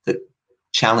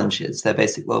challenges their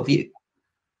basic worldview.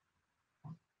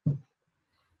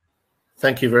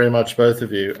 Thank you very much, both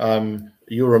of you.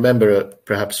 You'll remember,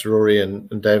 perhaps, Rory and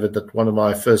David, that one of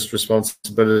my first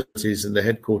responsibilities in the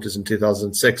headquarters in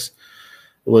 2006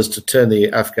 was to turn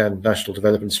the Afghan National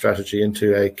Development Strategy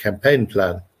into a campaign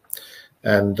plan.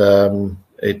 And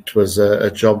it was a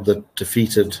job that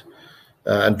defeated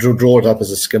and draw it up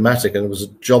as a schematic, and it was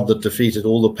a job that defeated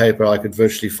all the paper I could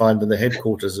virtually find in the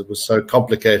headquarters. It was so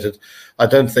complicated. I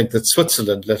don't think that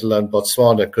Switzerland, let alone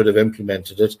Botswana, could have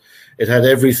implemented it. It had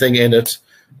everything in it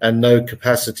and no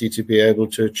capacity to be able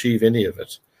to achieve any of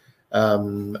it.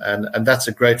 And that's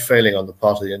a great failing on the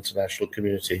part of the international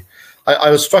community. I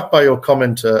was struck by your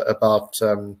comment about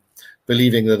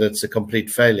believing that it's a complete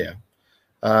failure.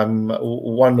 When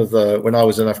I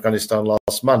was in Afghanistan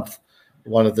last month,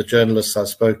 one of the journalists I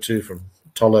spoke to from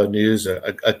Tolo News,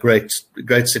 a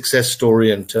great success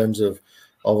story in terms of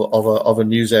a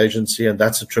news agency, and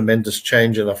that's a tremendous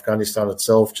change in Afghanistan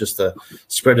itself, just the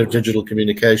spread of digital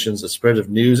communications, the spread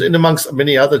of news, and amongst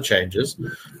many other changes,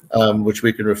 which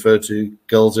we can refer to,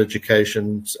 girls'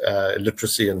 education,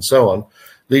 literacy, and so on.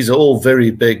 These are all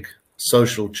very big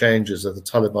social changes that the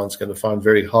Taliban's going to find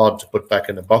very hard to put back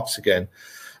in a box again.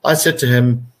 I said to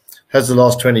him, has the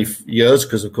last 20 years,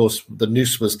 because of course the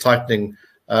noose was tightening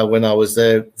when I was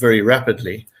there very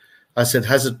rapidly, I said,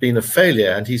 has it been a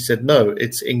failure? And he said, no,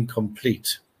 it's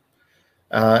incomplete.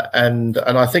 And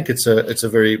I think it's a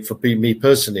very, for me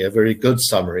personally, a very good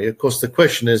summary. Of course, the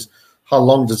question is, how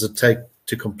long does it take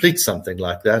to complete something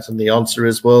like that? And the answer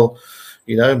is, well,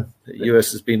 the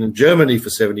US has been in Germany for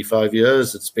 75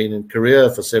 years. It's been in Korea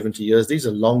for 70 years. These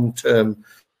are long-term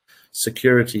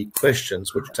security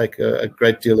questions which take a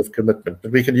great deal of commitment.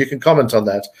 But you can comment on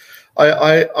that.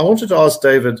 I wanted to ask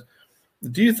David,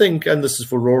 do you think, and this is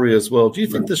for Rory as well, do you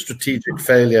think the strategic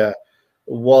failure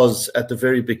was at the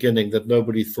very beginning that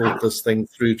nobody thought this thing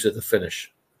through to the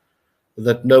finish?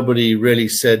 That nobody really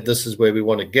said, this is where we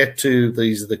want to get to,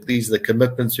 these are the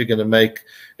commitments we're going to make.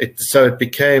 So it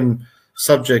became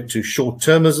subject to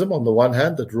short-termism on the one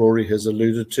hand, that Rory has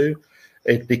alluded to.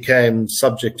 It became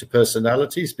subject to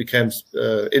personalities, became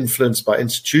influenced by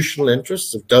institutional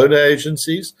interests of donor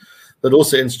agencies, but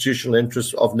also institutional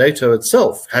interests of NATO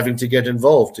itself, having to get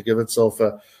involved to give itself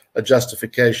a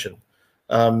justification.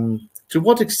 To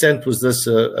what extent was this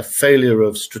a failure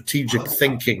of strategic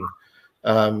thinking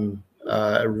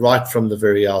right from the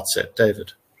very outset?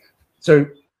 David? So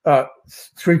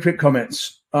three quick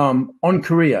comments. On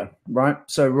Korea, right?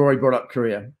 So Rory brought up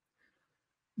Korea.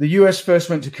 The US first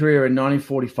went to Korea in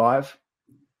 1945.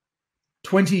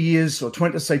 20 years, or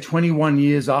let's say 21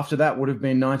 years after that would have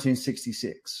been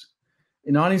 1966.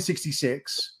 In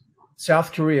 1966,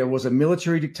 South Korea was a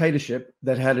military dictatorship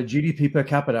that had a GDP per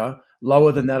capita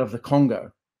lower than that of the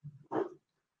Congo.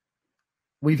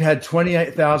 We've had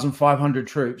 28,500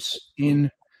 troops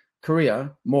in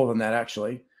Korea, more than that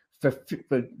actually, for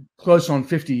close on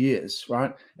 50 years,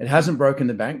 right? It hasn't broken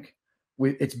the bank.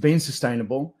 It's been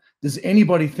sustainable. Does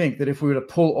anybody think that if we were to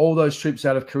pull all those troops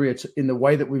out of Korea in the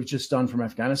way that we've just done from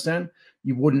Afghanistan,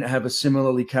 you wouldn't have a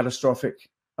similarly catastrophic,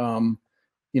 outcome?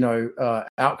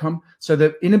 So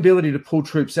the inability to pull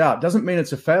troops out doesn't mean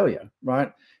it's a failure,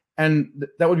 right? And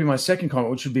that would be my second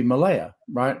comment, which would be Malaya,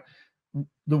 right?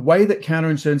 The way that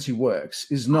counterinsurgency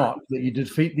works is not that you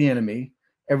defeat the enemy,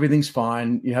 everything's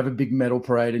fine, you have a big medal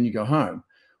parade and you go home.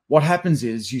 What happens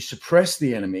is you suppress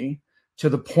the enemy to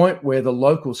the point where the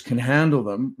locals can handle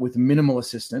them with minimal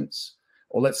assistance,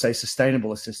 or let's say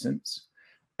sustainable assistance,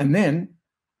 and then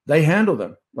they handle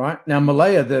them, right? Now,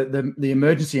 Malaya, the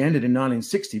emergency ended in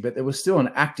 1960, but there was still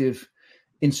an active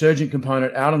insurgent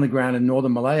component out on the ground in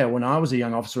northern Malaya when I was a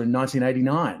young officer in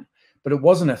 1989. But it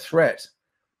wasn't a threat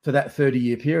for that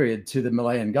 30-year period to the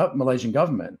Malaysian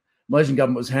government. Malaysian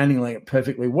government was handling it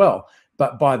perfectly well.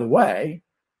 But by the way,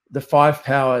 the five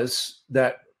powers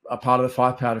that are part of the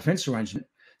five-power defense arrangement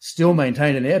still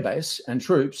maintain an airbase and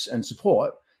troops and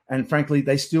support, and frankly,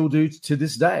 they still do to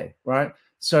this day, right?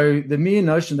 So the mere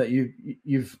notion that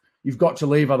you've got to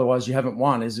leave, otherwise you haven't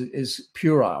won, is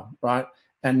puerile, right?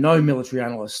 And no military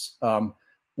analyst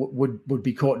would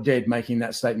be caught dead making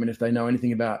that statement if they know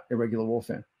anything about irregular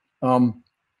warfare.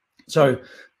 So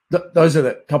those are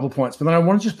the couple of points. But then I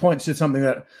want to just point to something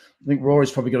that I think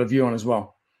Rory's probably got a view on as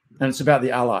well, and it's about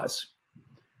the allies.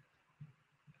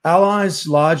 Allies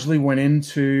largely went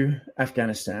into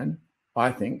Afghanistan,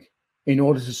 I think, in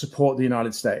order to support the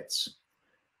United States.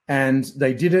 And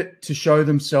they did it to show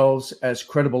themselves as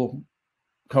credible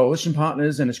coalition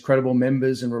partners and as credible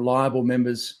members and reliable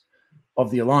members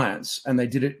of the alliance. And they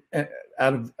did it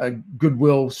out of a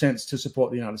goodwill sense to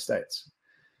support the United States.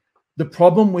 The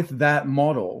problem with that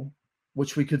model,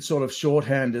 which we could sort of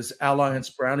shorthand as alliance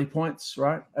brownie points,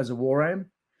 right, as a war aim.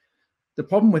 The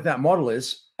problem with that model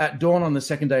is at dawn on the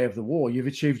second day of the war, you've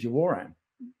achieved your war aim,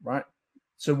 right?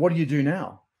 So what do you do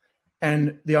now?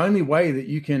 And the only way that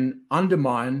you can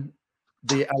undermine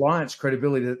the alliance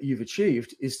credibility that you've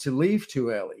achieved is to leave too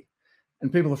early.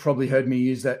 And people have probably heard me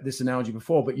use this analogy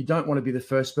before, but you don't want to be the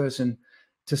first person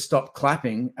to stop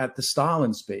clapping at the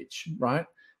Stalin speech, right?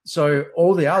 So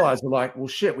all the allies were like, well,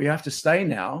 shit, we have to stay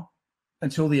now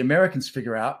until the Americans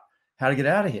figure out how to get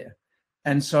out of here.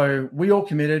 And so we all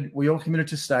committed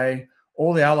to stay.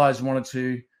 All the allies wanted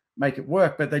to make it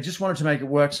work, but they just wanted to make it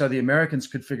work so the Americans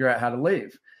could figure out how to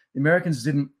leave. The Americans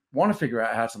didn't want to figure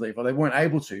out how to leave, or they weren't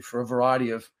able to for a variety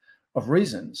of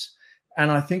reasons.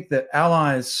 And I think that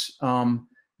allies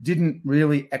didn't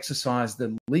really exercise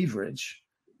the leverage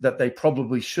that they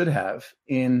probably should have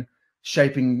in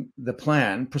shaping the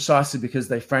plan, precisely because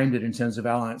they framed it in terms of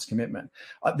alliance commitment.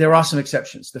 There are some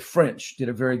exceptions. The French did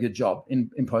a very good job in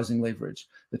imposing leverage.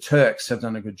 The Turks have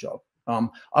done a good job.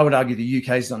 I would argue the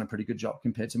UK's done a pretty good job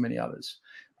compared to many others.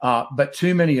 But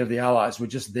too many of the allies were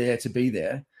just there to be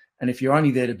there. And if you're only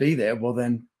there to be there, well,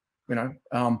 then,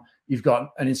 you've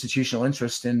got an institutional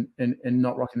interest in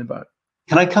not rocking the boat.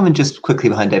 Can I come in just quickly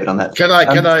behind David on that? Can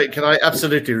I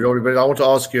absolutely, Rory, but I want to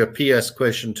ask you a PS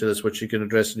question to this, which you can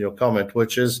address in your comment,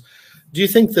 which is, do you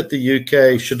think that the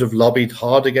UK should have lobbied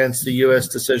hard against the US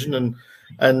decision,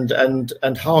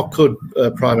 and how could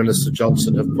Prime Minister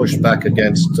Johnson have pushed back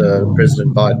against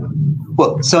President Biden?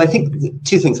 Well, so I think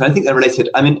two things, and I think they're related.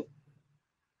 I mean,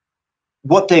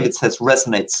 what David says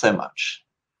resonates so much.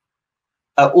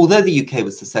 Although the UK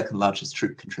was the second largest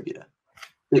troop contributor,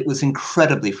 it was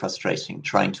incredibly frustrating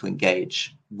trying to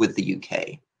engage with the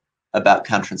UK about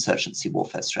counterinsurgency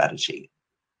warfare strategy,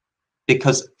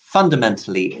 because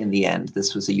fundamentally, in the end,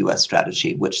 this was a US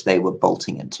strategy which they were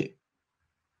bolting into.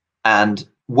 And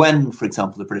when, for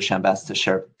example, the British ambassador,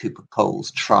 Sheriff Cooper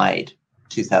Coles, tried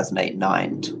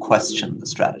 2008-9 to question the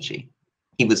strategy,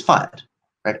 he was fired,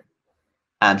 right?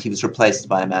 And he was replaced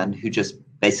by a man who just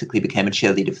basically became a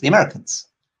cheerleader for the Americans.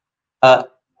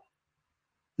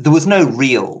 There was no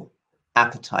real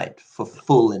appetite for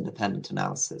full independent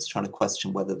analysis, trying to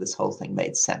question whether this whole thing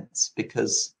made sense,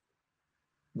 because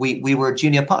we were a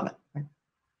junior partner. Right?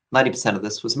 90% of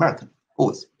this was American,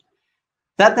 always.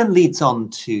 That then leads on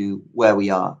to where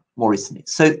we are more recently.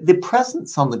 So the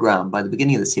presence on the ground by the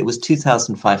beginning of this year was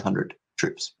 2,500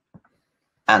 troops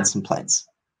and some planes.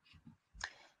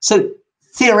 So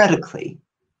theoretically,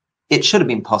 it should have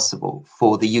been possible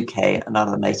for the UK and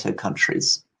other NATO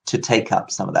countries to take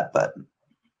up some of that burden.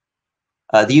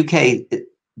 The UK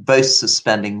boasts of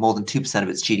spending more than 2% of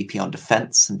its GDP on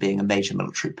defense and being a major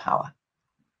military power.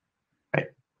 Right?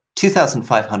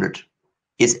 2,500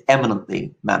 is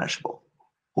eminently manageable,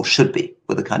 or should be,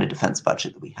 with the kind of defense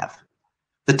budget that we have.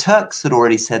 The Turks had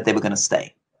already said they were going to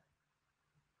stay.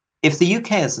 If the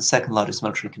UK, as the second largest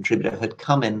military contributor, had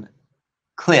come in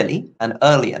clearly and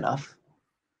early enough,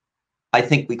 I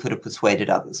think we could have persuaded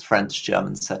others, French,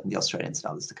 Germans, certainly Australians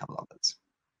and others, to come along with us.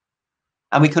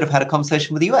 And we could have had a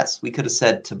conversation with the US. We could have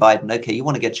said to Biden, okay, you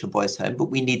want to get your boys home,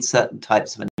 but we need certain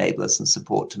types of enablers and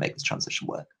support to make this transition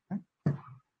work. Right?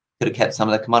 Could have kept some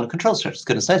of their command and control structures.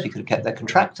 Goodness knows, we could have kept their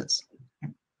contractors.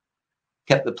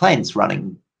 Kept the planes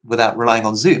running without relying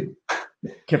on Zoom.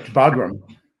 Kept Bagram.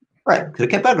 Right,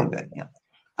 could have kept Bagram going,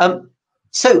 yeah.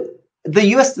 So the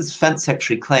US Defense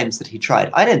Secretary claims that he tried.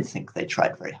 I don't think they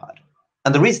tried very hard.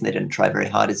 And the reason they didn't try very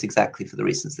hard is exactly for the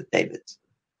reasons that David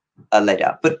laid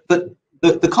out. But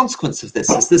the consequence of this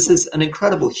is an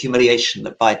incredible humiliation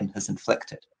that Biden has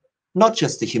inflicted. Not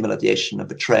just the humiliation of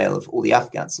betrayal of all the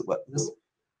Afghans that work with us,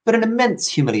 but an immense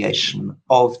humiliation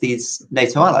of these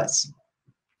NATO allies.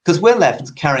 Because we're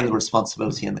left carrying the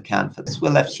responsibility in the can for this. We're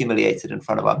left humiliated in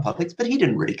front of our publics, but he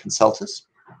didn't really consult us.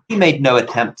 He made no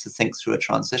attempt to think through a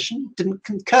transition, didn't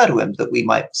concur to him that we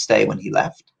might stay when he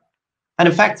left. And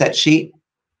in fact, actually,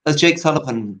 as Jake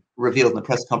Sullivan revealed in the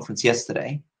press conference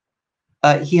yesterday,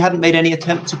 he hadn't made any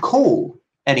attempt to call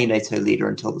any NATO leader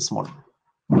until this morning.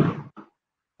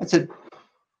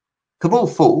 Kabul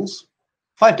falls,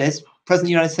 5 days, President of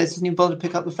the United States doesn't even bother to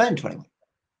pick up the phone to anyone.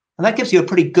 And that gives you a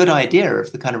pretty good idea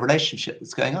of the kind of relationship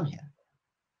that's going on here.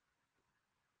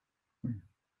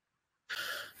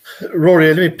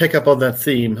 Rory, let me pick up on that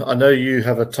theme. I know you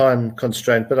have a time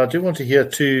constraint, but I do want to hear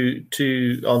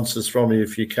two answers from you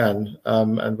if you can,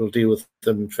 and we'll deal with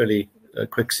them in fairly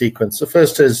quick sequence. The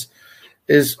first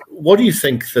is what do you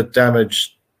think the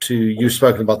damage to, you've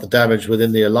spoken about the damage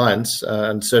within the alliance,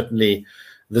 and certainly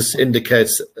this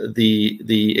indicates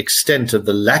the extent of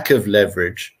the lack of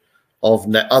leverage of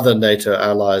other NATO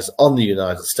allies on the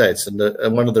United States. And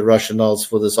one of the rationales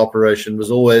for this operation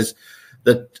was always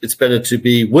that it's better to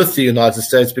be with the United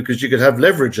States because you could have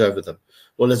leverage over them.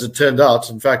 Well, as it turned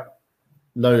out, in fact,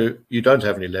 no, you don't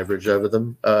have any leverage over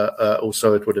them, or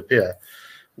so it would appear.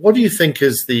 What do you think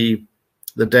is the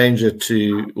danger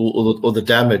to, or the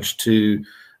damage to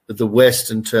the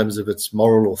West in terms of its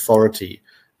moral authority,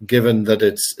 given that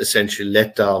it's essentially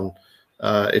let down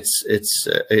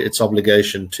its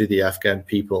obligation to the Afghan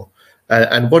people?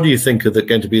 And what do you think are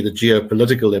going to be the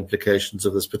geopolitical implications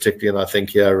of this, particularly, and I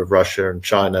think here of Russia and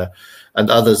China and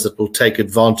others that will take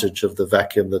advantage of the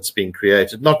vacuum that's being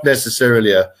created? Not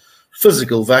necessarily a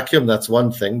physical vacuum, that's one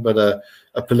thing, but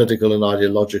a political and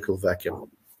ideological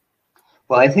vacuum.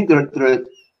 Well, I think there are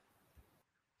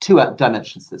two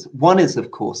dimensions to this. One is,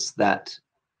 of course, that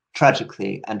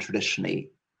tragically and traditionally,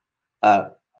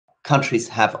 countries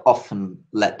have often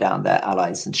let down their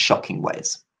allies in shocking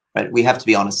ways. Right? We have to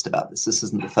be honest about this. This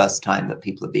isn't the first time that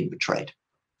people have been betrayed.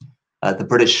 The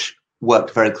British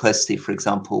worked very closely, for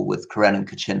example, with Karen and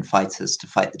Kachin fighters to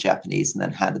fight the Japanese and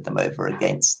then handed them over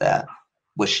against their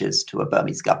wishes to a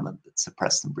Burmese government that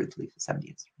suppressed them brutally for 7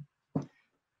 years.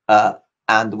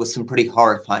 And there were some pretty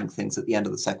horrifying things at the end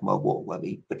of the Second World War where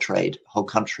we betrayed whole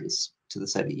countries to the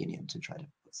Soviet Union to try to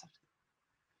put stuff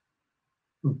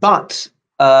together. But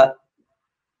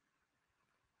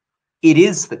it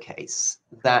is the case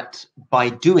that by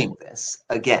doing this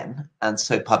again, and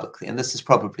so publicly, and this is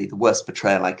probably the worst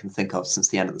betrayal I can think of since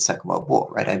the end of the Second World War,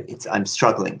 right? I'm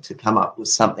struggling to come up with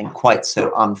something quite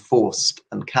so unforced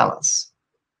and callous.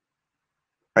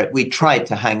 Right? We tried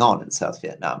to hang on in South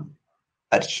Vietnam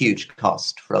at huge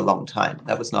cost for a long time.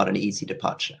 That was not an easy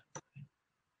departure.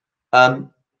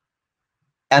 And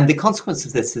the consequence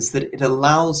of this is that it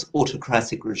allows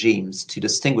autocratic regimes to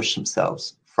distinguish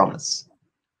themselves from us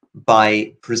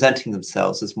by presenting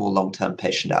themselves as more long-term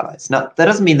patient allies. Now, that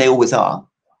doesn't mean they always are,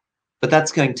 but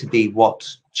that's going to be what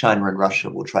China and Russia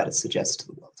will try to suggest to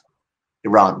the world.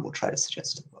 Iran will try to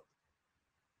suggest to the world.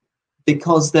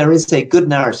 Because there is a good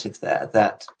narrative there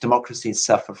that democracies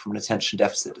suffer from an attention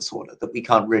deficit disorder, that we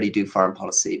can't really do foreign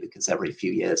policy because every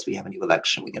few years we have a new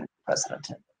election, we get a new president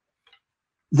in.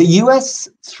 The US,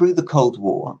 through the Cold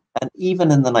War, and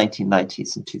even in the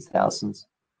 1990s and 2000s,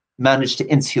 managed to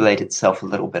insulate itself a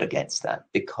little bit against that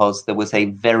because there was a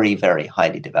very, very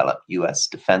highly developed US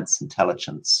defense,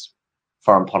 intelligence,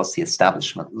 foreign policy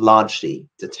establishment, largely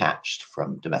detached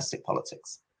from domestic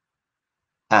politics,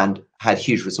 and had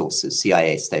huge resources,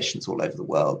 CIA stations all over the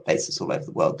world, bases all over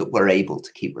the world, that were able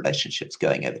to keep relationships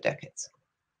going over decades.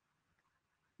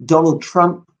 Donald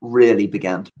Trump really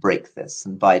began to break this,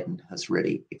 and Biden has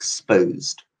really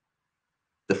exposed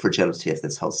the fragility of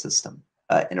this whole system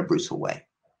in a brutal way.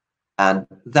 And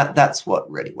that's what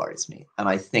really worries me. And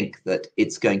I think that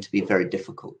it's going to be very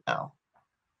difficult now.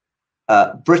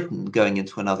 Britain, going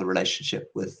into another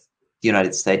relationship with the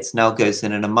United States, now goes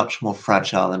in a much more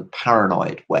fragile and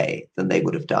paranoid way than they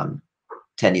would have done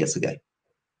 10 years ago.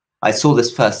 I saw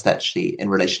this first actually in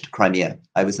relation to Crimea.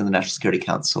 I was in the National Security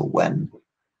Council when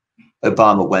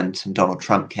Obama went and Donald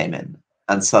Trump came in,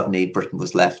 and suddenly Britain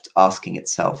was left asking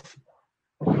itself,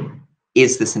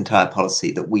 is this entire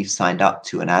policy that we've signed up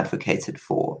to and advocated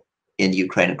for in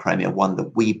Ukraine and Crimea one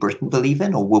that we, Britain, believe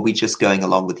in, or were we just going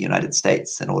along with the United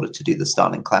States in order to do the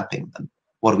Starling clapping? And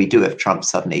what do we do if Trump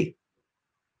suddenly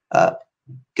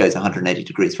goes 180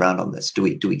 degrees round on this? Do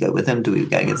we go with him? Do we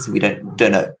go against him? We don't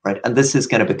know, right? And this is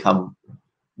going to become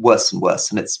worse and worse,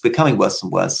 and it's becoming worse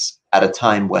and worse at a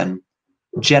time when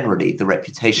generally the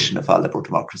reputation of our liberal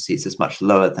democracies is much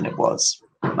lower than it was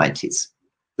in the 90s.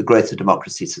 The growth of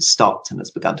democracies has stopped and has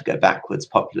begun to go backwards.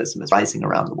 Populism is rising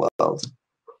around the world.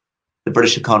 The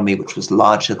British economy, which was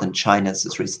larger than China's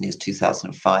as recently as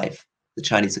 2005, the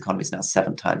Chinese economy is now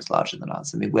 7 times larger than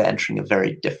ours. I mean, we're entering a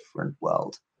very different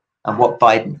world. And what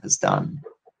Biden has done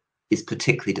is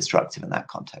particularly destructive in that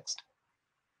context.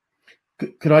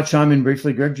 Could I chime in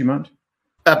briefly, Greg? Do you mind?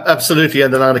 Absolutely.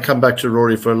 And then I'm going to come back to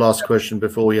Rory for a last question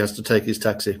before he has to take his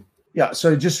taxi. Yeah,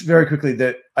 so just very quickly,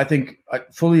 that I think I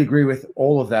fully agree with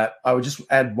all of that. I would just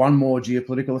add one more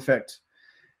geopolitical effect.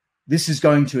 this is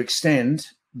going to extend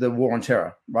the war on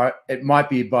terror, right? It might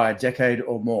be by a decade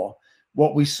or more.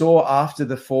 What we saw after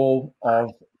the fall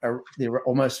of the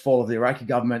almost fall of the Iraqi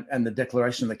government and the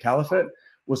declaration of the caliphate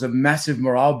was a massive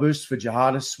morale boost for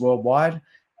jihadists worldwide,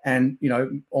 and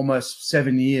almost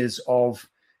 7 years of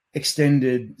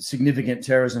extended significant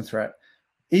terrorism threat.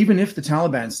 Even if the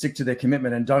Taliban stick to their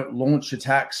commitment and don't launch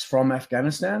attacks from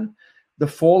Afghanistan, the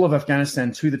fall of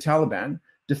Afghanistan to the Taliban,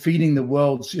 defeating the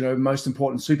world's most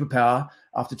important superpower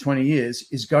after 20 years,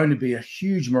 is going to be a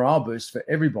huge morale boost for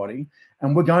everybody.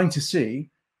 And we're going to see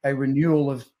a renewal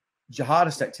of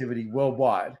jihadist activity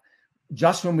worldwide.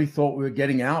 Just when we thought we were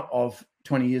getting out of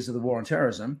 20 years of the war on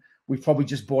terrorism, we've probably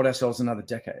just bought ourselves another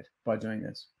decade by doing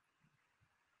this.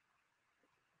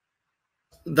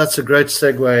 That's a great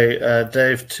segue,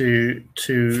 Dave,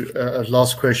 to a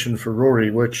last question for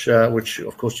Rory, which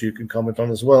of course you can comment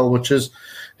on as well, which is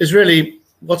really,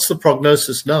 what's the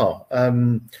prognosis now?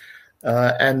 And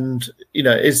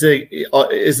is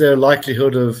there a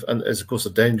likelihood of, and there's of course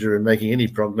a danger in making any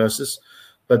prognosis,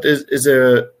 but is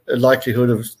there a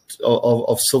likelihood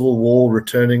of civil war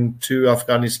returning to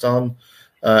Afghanistan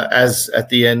as at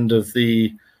the end of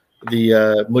the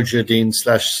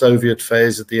Mujahideen/Soviet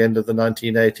phase at the end of the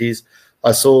 1980s?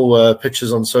 I saw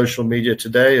pictures on social media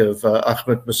today of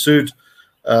Ahmed Massoud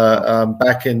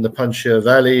back in the Panjshir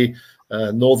Valley,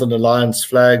 Northern Alliance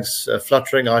flags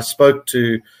fluttering. I spoke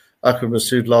to Ahmed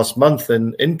Massoud last month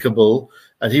in Kabul,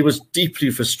 and he was deeply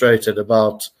frustrated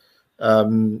about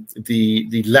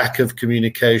the lack of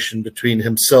communication between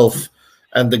himself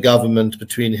and the government,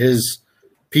 between his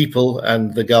people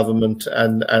and the government,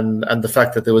 and the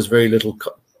fact that there was very little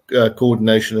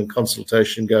coordination and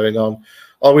consultation going on.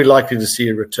 Are we likely to see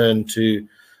a return to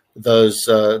those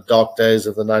dark days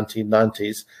of the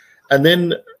 1990s? And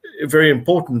then, very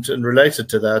important and related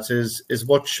to that is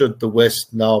what should the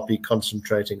West now be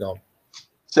concentrating on?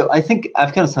 So I think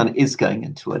Afghanistan is going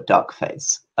into a dark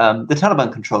phase. The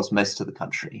Taliban controls most of the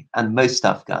country, and most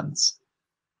Afghans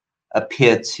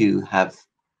appear to have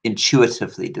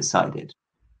intuitively decided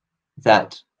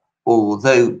that,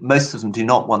 although most of them do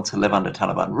not want to live under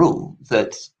Taliban rule,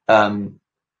 that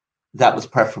that was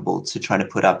preferable to trying to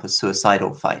put up a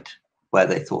suicidal fight where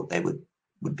they thought they would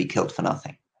be killed for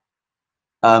nothing.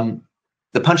 The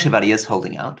Panjshir Valley is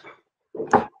holding out,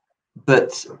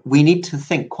 but we need to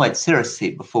think quite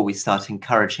seriously before we start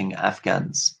encouraging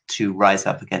Afghans to rise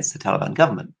up against the Taliban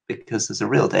government, because there's a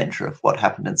real danger of what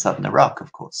happened in southern Iraq,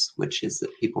 of course, which is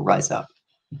that people rise up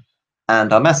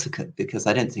and are massacred, because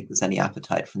I don't think there's any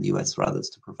appetite from the US or others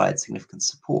to provide significant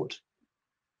support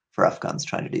for Afghans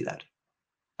trying to do that.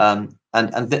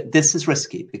 This is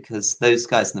risky, because those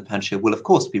guys in the Panjshir will, of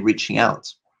course, be reaching out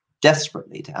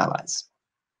desperately to allies,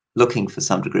 looking for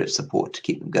some degree of support to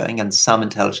keep them going, and some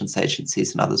intelligence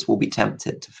agencies and others will be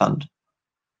tempted to fund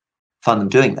them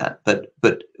doing that. But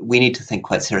we need to think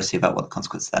quite seriously about what the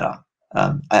consequences of that are.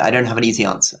 I don't have an easy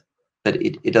answer, but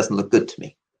it doesn't look good to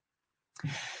me.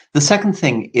 The second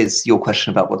thing is your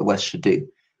question about what the West should do.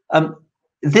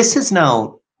 This has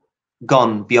now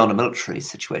gone beyond a military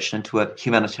situation into a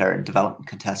humanitarian development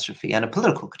catastrophe and a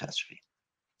political catastrophe.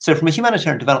 So from a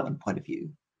humanitarian development point of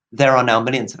view, there are now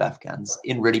millions of Afghans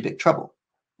in really big trouble.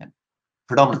 And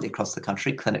predominantly across the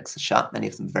country, clinics are shut, many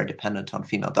of them very dependent on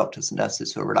female doctors and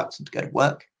nurses who are reluctant to go to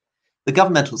work. The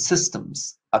governmental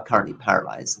systems are currently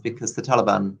paralyzed because the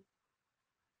Taliban,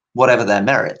 whatever their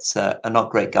merits, are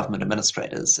not great government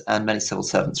administrators, and many civil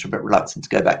servants are a bit reluctant to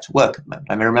go back to work at the moment.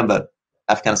 I mean, remember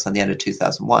Afghanistan at the end of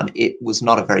 2001, it was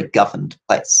not a very governed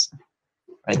place,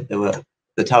 right?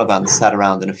 The Taliban sat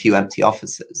around in a few empty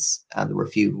offices, and there were a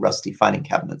few rusty filing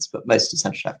cabinets, but most of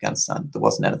central Afghanistan, there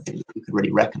wasn't anything that you could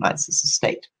really recognize as a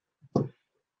state.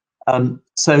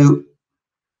 So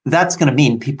that's going to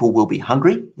mean people will be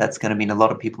hungry. That's going to mean a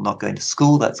lot of people not going to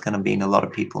school. That's going to mean a lot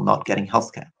of people not getting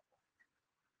healthcare.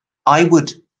 I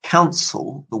would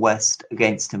counsel the West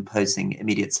against imposing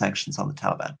immediate sanctions on the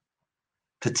Taliban,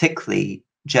 particularly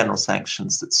general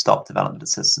sanctions that stop development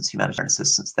assistance, humanitarian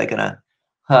assistance. They're going to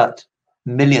hurt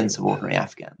millions of ordinary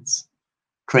Afghans,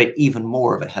 create even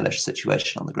more of a hellish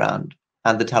situation on the ground,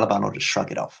 and the Taliban will just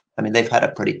shrug it off. I mean, they've had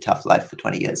a pretty tough life for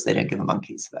 20 years. They don't give a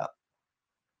monkeys about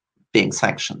being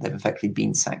sanctioned. They've effectively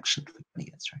been sanctioned for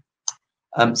 20 years,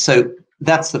 right? So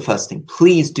that's the first thing.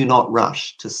 Please do not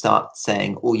rush to start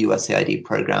saying all USAID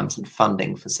programs and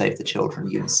funding for Save the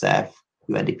Children, UNICEF,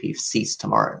 UNDP cease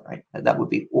tomorrow, right? That would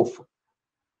be awful.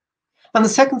 And the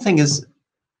second thing is,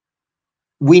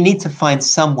 we need to find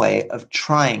some way of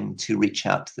trying to reach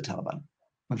out to the Taliban.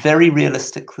 Very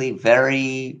realistically,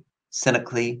 very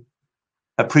cynically,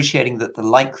 appreciating that the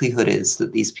likelihood is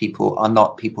that these people are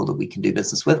not people that we can do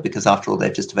business with, because after all,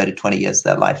 they've just devoted 20 years of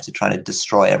their life to trying to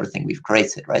destroy everything we've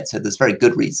created, right? So there's very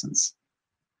good reasons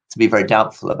to be very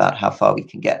doubtful about how far we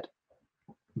can get.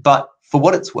 But for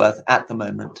what it's worth, at the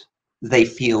moment, they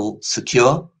feel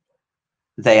secure.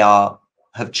 They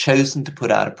have chosen to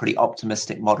put out a pretty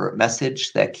optimistic, moderate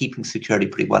message. They're keeping security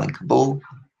pretty well in Kabul.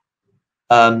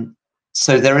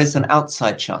 So there is an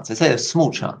outside chance, I say a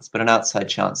small chance, but an outside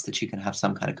chance that you can have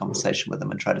some kind of conversation with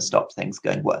them and try to stop things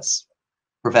going worse,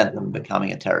 prevent them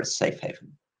becoming a terrorist safe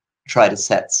haven, try to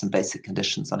set some basic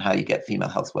conditions on how you get female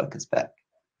health workers back,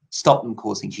 stop them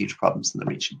causing huge problems in the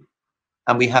region.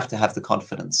 And we have to have the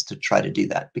confidence to try to do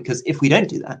that, because if we don't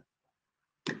do that,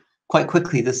 quite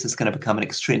quickly, this is going to become an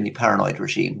extremely paranoid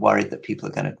regime, worried that people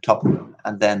are going to topple them,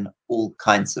 and then all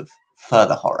kinds of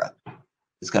further horror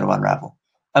is going to unravel.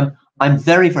 I'm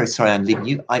very, very sorry I'm leaving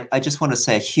you. I just want to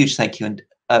say a huge thank you, and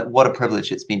what a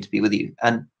privilege it's been to be with you.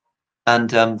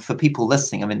 And for people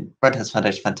listening, I mean, Brenthurst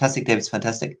Foundation, fantastic. David's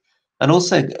fantastic. And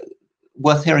also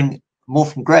worth hearing more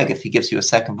from Greg if he gives you a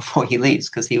second before he leaves,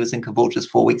 because he was in Kabul just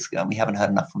 4 weeks ago and we haven't heard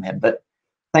enough from him. But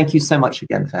thank you so much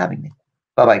again for having me.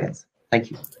 Bye-bye, guys.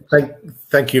 Thank you.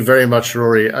 Thank you very much,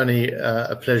 Rory. Only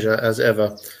a pleasure as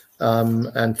ever.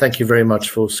 And thank you very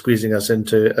much for squeezing us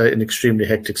into an extremely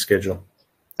hectic schedule.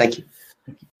 Thank you.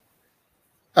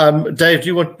 Dave,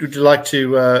 would you like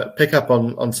to pick up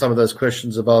on some of those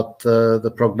questions about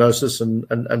the prognosis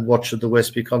and what should the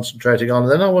West be concentrating on?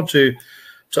 And then I want to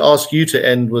ask you to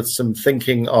end with some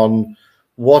thinking on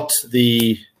what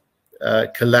the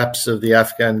collapse of the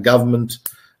Afghan government,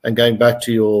 and going back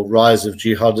to your rise of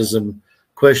jihadism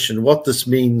question, what this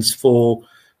means for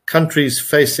countries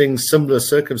facing similar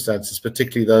circumstances,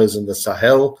 particularly those in the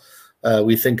Sahel.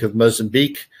 We think of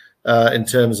Mozambique in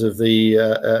terms of the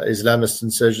Islamist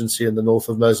insurgency in the north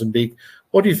of Mozambique.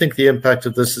 What do you think the impact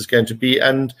of this is going to be?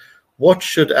 And what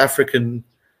should African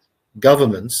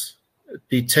governments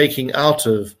be taking out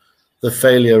of the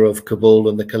failure of Kabul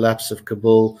and the collapse of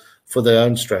Kabul for their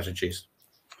own strategies?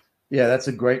 Yeah, that's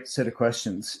a great set of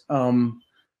questions.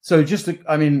 So just,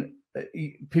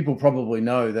 people probably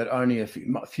know that only a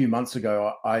few months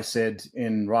ago, I said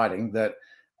in writing that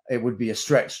it would be a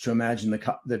stretch to imagine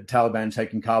the Taliban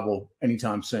taking Kabul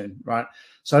anytime soon, right?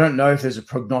 So I don't know if there's a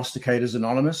prognosticators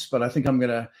anonymous, but I think I'm going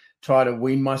to try to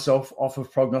wean myself off of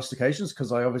prognostications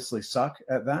because I obviously suck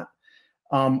at that.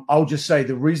 I'll just say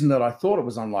the reason that I thought it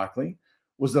was unlikely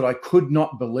was that I could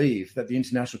not believe that the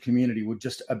international community would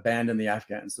just abandon the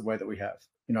Afghans the way that we have.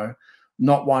 You know,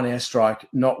 not one airstrike,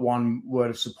 not one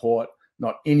word of support,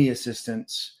 not any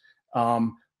assistance.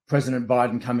 President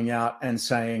Biden coming out and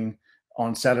saying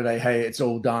on Saturday, hey, it's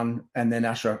all done, and then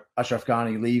Ashraf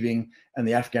Ghani leaving and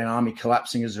the Afghan army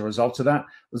collapsing as a result of that.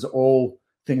 Those are all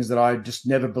things that I just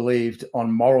never believed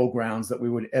on moral grounds that we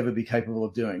would ever be capable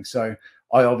of doing. So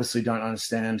I obviously don't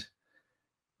understand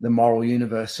the moral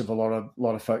universe of a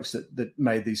lot of folks that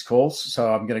made these calls.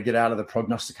 So I'm going to get out of the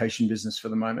prognostication business for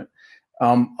the moment.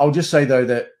 I'll just say, though,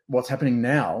 that what's happening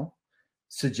now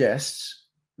suggests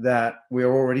that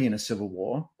we're already in a civil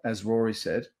war, as Rory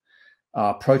said.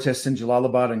 Protests in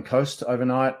Jalalabad and Khost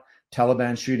overnight,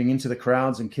 Taliban shooting into the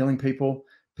crowds and killing people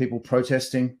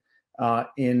protesting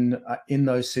in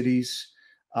those cities,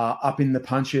 up in the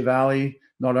Panjshir Valley,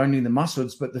 not only the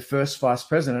Masuds, but the first vice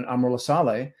president, Amrullah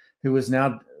Saleh, who has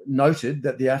now noted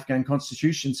that the Afghan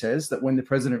constitution says that when the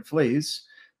president flees,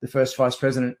 the first vice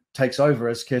president takes over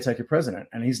as caretaker president.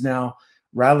 And he's now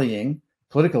rallying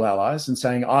political allies and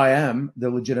saying, I am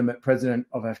the legitimate president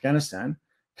of Afghanistan.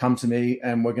 Come to me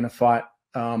and we're going to fight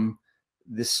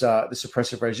this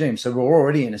oppressive regime. So we're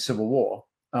already in a civil war.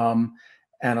 And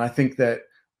I think that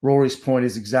Rory's point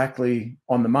is exactly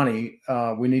on the money.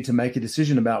 We need to make a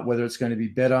decision about whether it's going to be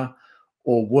better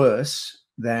or worse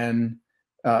than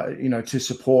to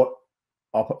support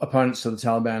opponents to the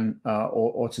Taliban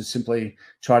or to simply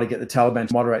try to get the Taliban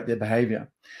to moderate their behavior.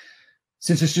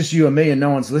 Since it's just you and me and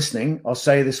no one's listening, I'll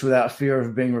say this without fear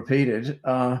of being repeated.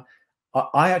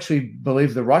 I actually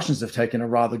believe the Russians have taken a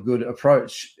rather good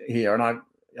approach here. And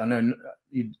I know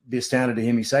you'd be astounded to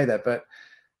hear me say that, but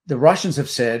the Russians have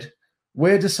said,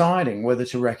 we're deciding whether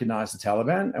to recognize the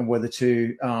Taliban and whether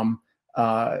to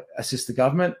assist the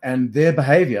government, and their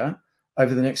behavior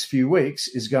over the next few weeks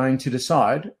is going to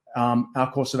decide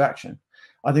our course of action.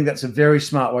 I think that's a very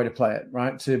smart way to play it,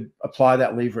 right? To apply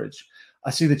that leverage. I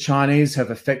see the Chinese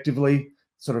have effectively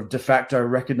sort of de facto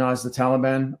recognized the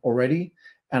Taliban already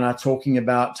and are talking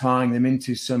about tying them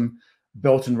into some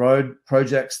Belt and Road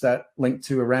projects that link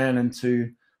to Iran and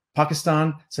to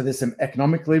Pakistan. So there's some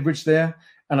economic leverage there.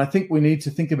 And I think we need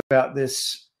to think about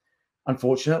this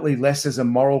unfortunately, less as a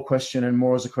moral question and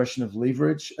more as a question of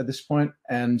leverage at this point.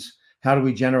 And how do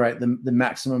we generate the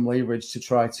maximum leverage to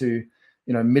try to,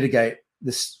 mitigate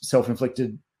this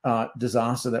self-inflicted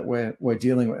disaster that we're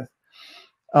dealing with?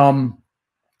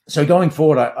 So going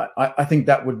forward, I think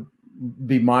that would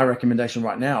be my recommendation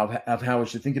right now of how we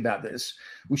should think about this.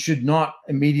 We should not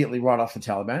immediately write off the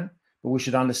Taliban, but we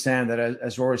should understand that,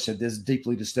 as Rory said, there's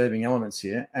deeply disturbing elements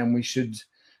here, and we should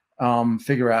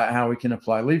figure out how we can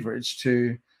apply leverage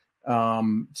to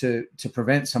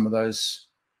prevent some of those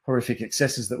horrific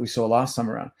excesses that we saw last time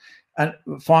around. And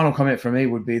final comment from me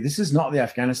would be, this is not the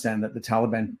Afghanistan that the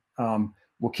Taliban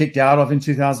were kicked out of in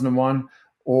 2001,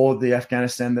 or the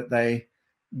Afghanistan that they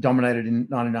dominated in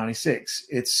 1996.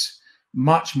 It's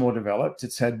much more developed.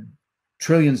 It's had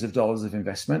trillions of dollars of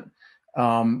investment.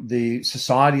 The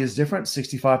society is different.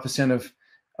 65%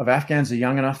 of Afghans are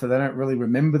young enough that they don't really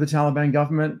remember the Taliban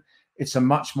government. It's a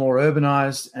much more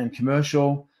urbanized and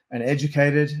commercial and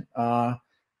educated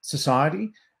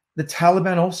society. The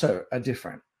Taliban also are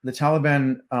different. The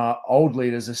Taliban old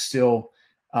leaders are still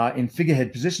in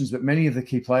figurehead positions, but many of the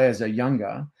key players are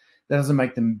younger. That doesn't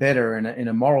make them better in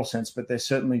a moral sense, but they're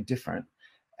certainly different.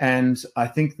 And I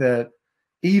think that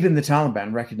even the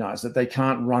Taliban recognize that they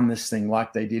can't run this thing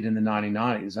like they did in the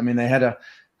 1990s. I mean, they had a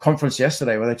conference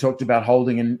yesterday where they talked about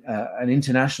holding an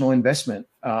international investment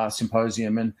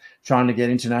symposium and trying to get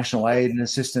international aid and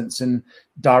assistance and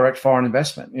direct foreign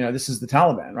investment. This is the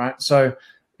Taliban, right? So,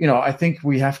 I think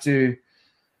we have to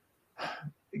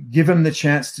give them the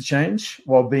chance to change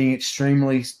while being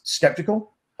extremely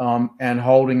skeptical and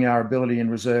holding our ability in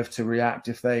reserve to react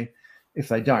if they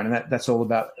don't. And that's all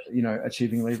about,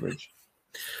 achieving leverage.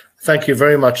 Thank you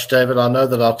very much, David. I know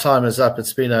that our time is up.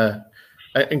 It's been an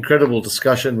incredible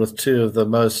discussion with two of the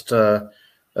most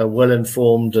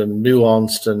well-informed and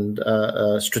nuanced and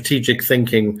strategic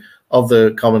thinking of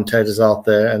the commentators out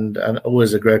there, and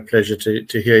always a great pleasure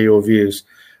to hear your views.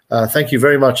 Thank you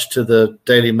very much to the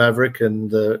Daily Maverick and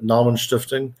the Naumann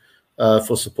Stiftung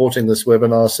for supporting this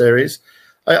webinar series.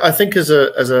 I think as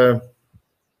a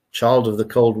child of the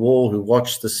Cold War who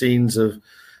watched the scenes of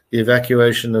the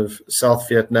evacuation of South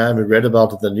Vietnam, who read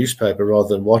about it in the newspaper rather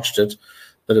than watched it,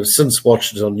 but have since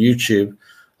watched it on YouTube,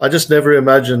 I just never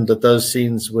imagined that those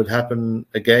scenes would happen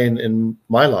again in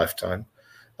my lifetime.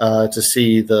 To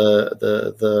see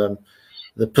the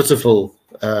pitiful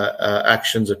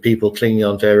actions of people clinging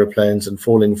onto aeroplanes and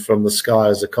falling from the sky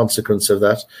as a consequence of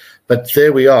that. But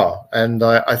there we are. And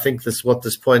I think what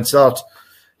this points out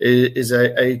is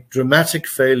a dramatic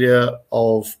failure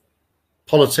of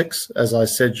politics, as I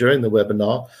said during the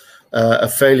webinar, a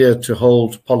failure to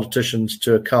hold politicians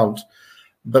to account.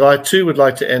 But I too would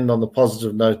like to end on the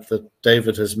positive note that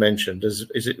David has mentioned.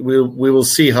 We will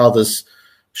see how this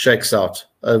shakes out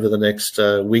over the next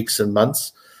weeks and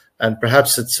months, and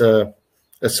perhaps it's a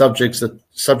subject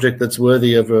that's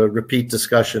worthy of a repeat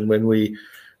discussion when we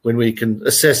can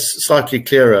assess slightly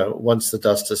clearer once the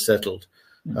dust has settled.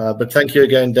 But thank you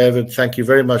again, David. Thank you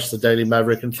very much, the Daily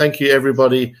Maverick, and thank you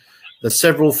everybody, the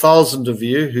several thousand of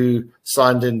you who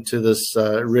signed into this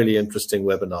really interesting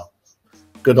webinar.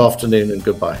 Good afternoon and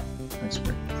goodbye. Thanks,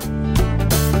 Greg.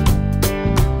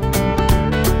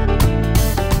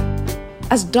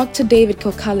 As Dr. David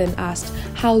Kilcullen asked,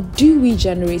 how do we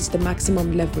generate the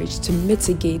maximum leverage to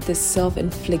mitigate this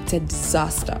self-inflicted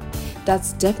disaster?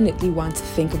 That's definitely one to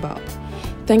think about.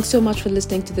 Thanks so much for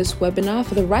listening to this webinar.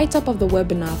 For the write-up of the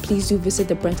webinar, please do visit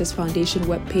the Brenthers Foundation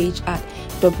webpage at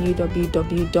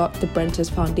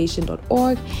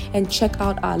www.thebrenthersfoundation.org and check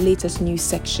out our latest news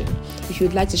section. If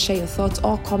you'd like to share your thoughts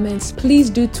or comments,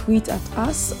 please do tweet at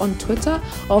us on Twitter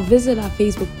or visit our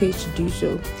Facebook page to do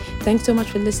so. Thanks so much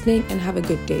for listening and have a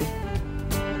good day.